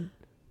descent?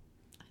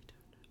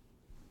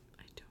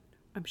 I don't know.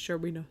 I'm sure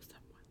we know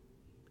someone.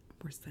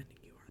 We're sending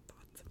you our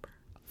thoughts and prayers.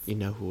 You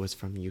know who was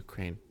from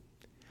Ukraine?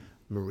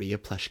 Maria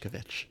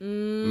Pleshkovich.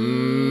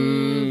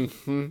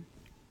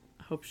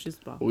 I hope she's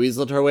bummed.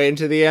 Weaseled her way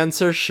into the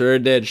answer. Sure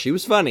did. She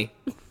was funny.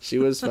 She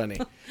was funny.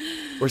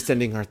 We're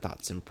sending our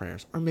thoughts and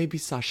prayers. Or maybe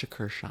Sasha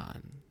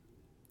Kirshan.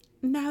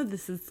 Now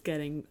this is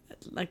getting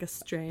like a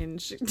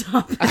strange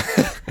topic.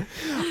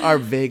 Our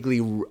vaguely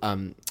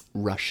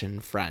Russian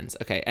friends.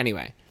 Okay,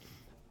 anyway.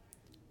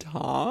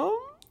 Tom?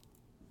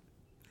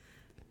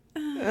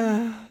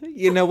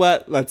 You know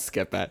what? Let's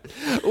skip it.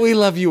 We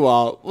love you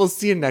all. We'll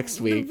see you next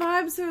The week.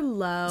 vibes are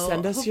low.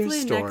 Send us your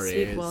Hopefully next week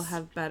stories. we'll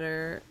have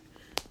better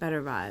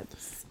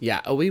vibes.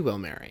 Yeah, oh, we will,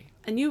 Mary.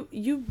 And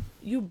you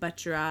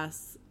bet your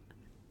ass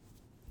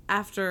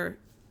after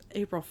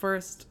April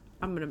 1st,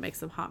 I'm gonna make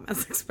some Hot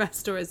Mess Express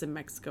stories in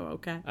Mexico.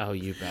 Okay. Oh,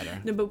 you better.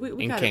 No, but we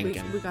In gotta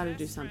Cancun. we gotta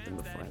do something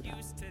before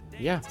that.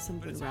 Yeah.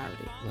 Something rowdy.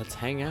 Let's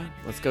hang out.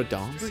 Let's go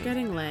dance. We're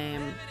getting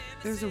lame.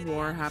 There's a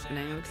war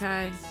happening.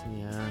 Okay.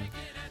 Yeah.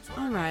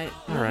 All right.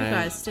 All Love right. you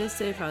guys. Stay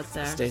safe out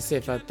there. Stay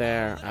safe out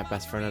there at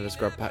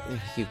bestfriend_pod.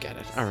 You get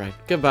it. All right.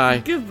 Goodbye.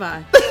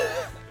 Goodbye.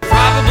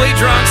 Probably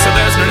drunk, so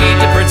there's no need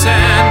to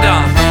pretend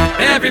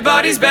I'm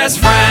everybody's best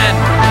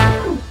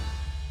friend.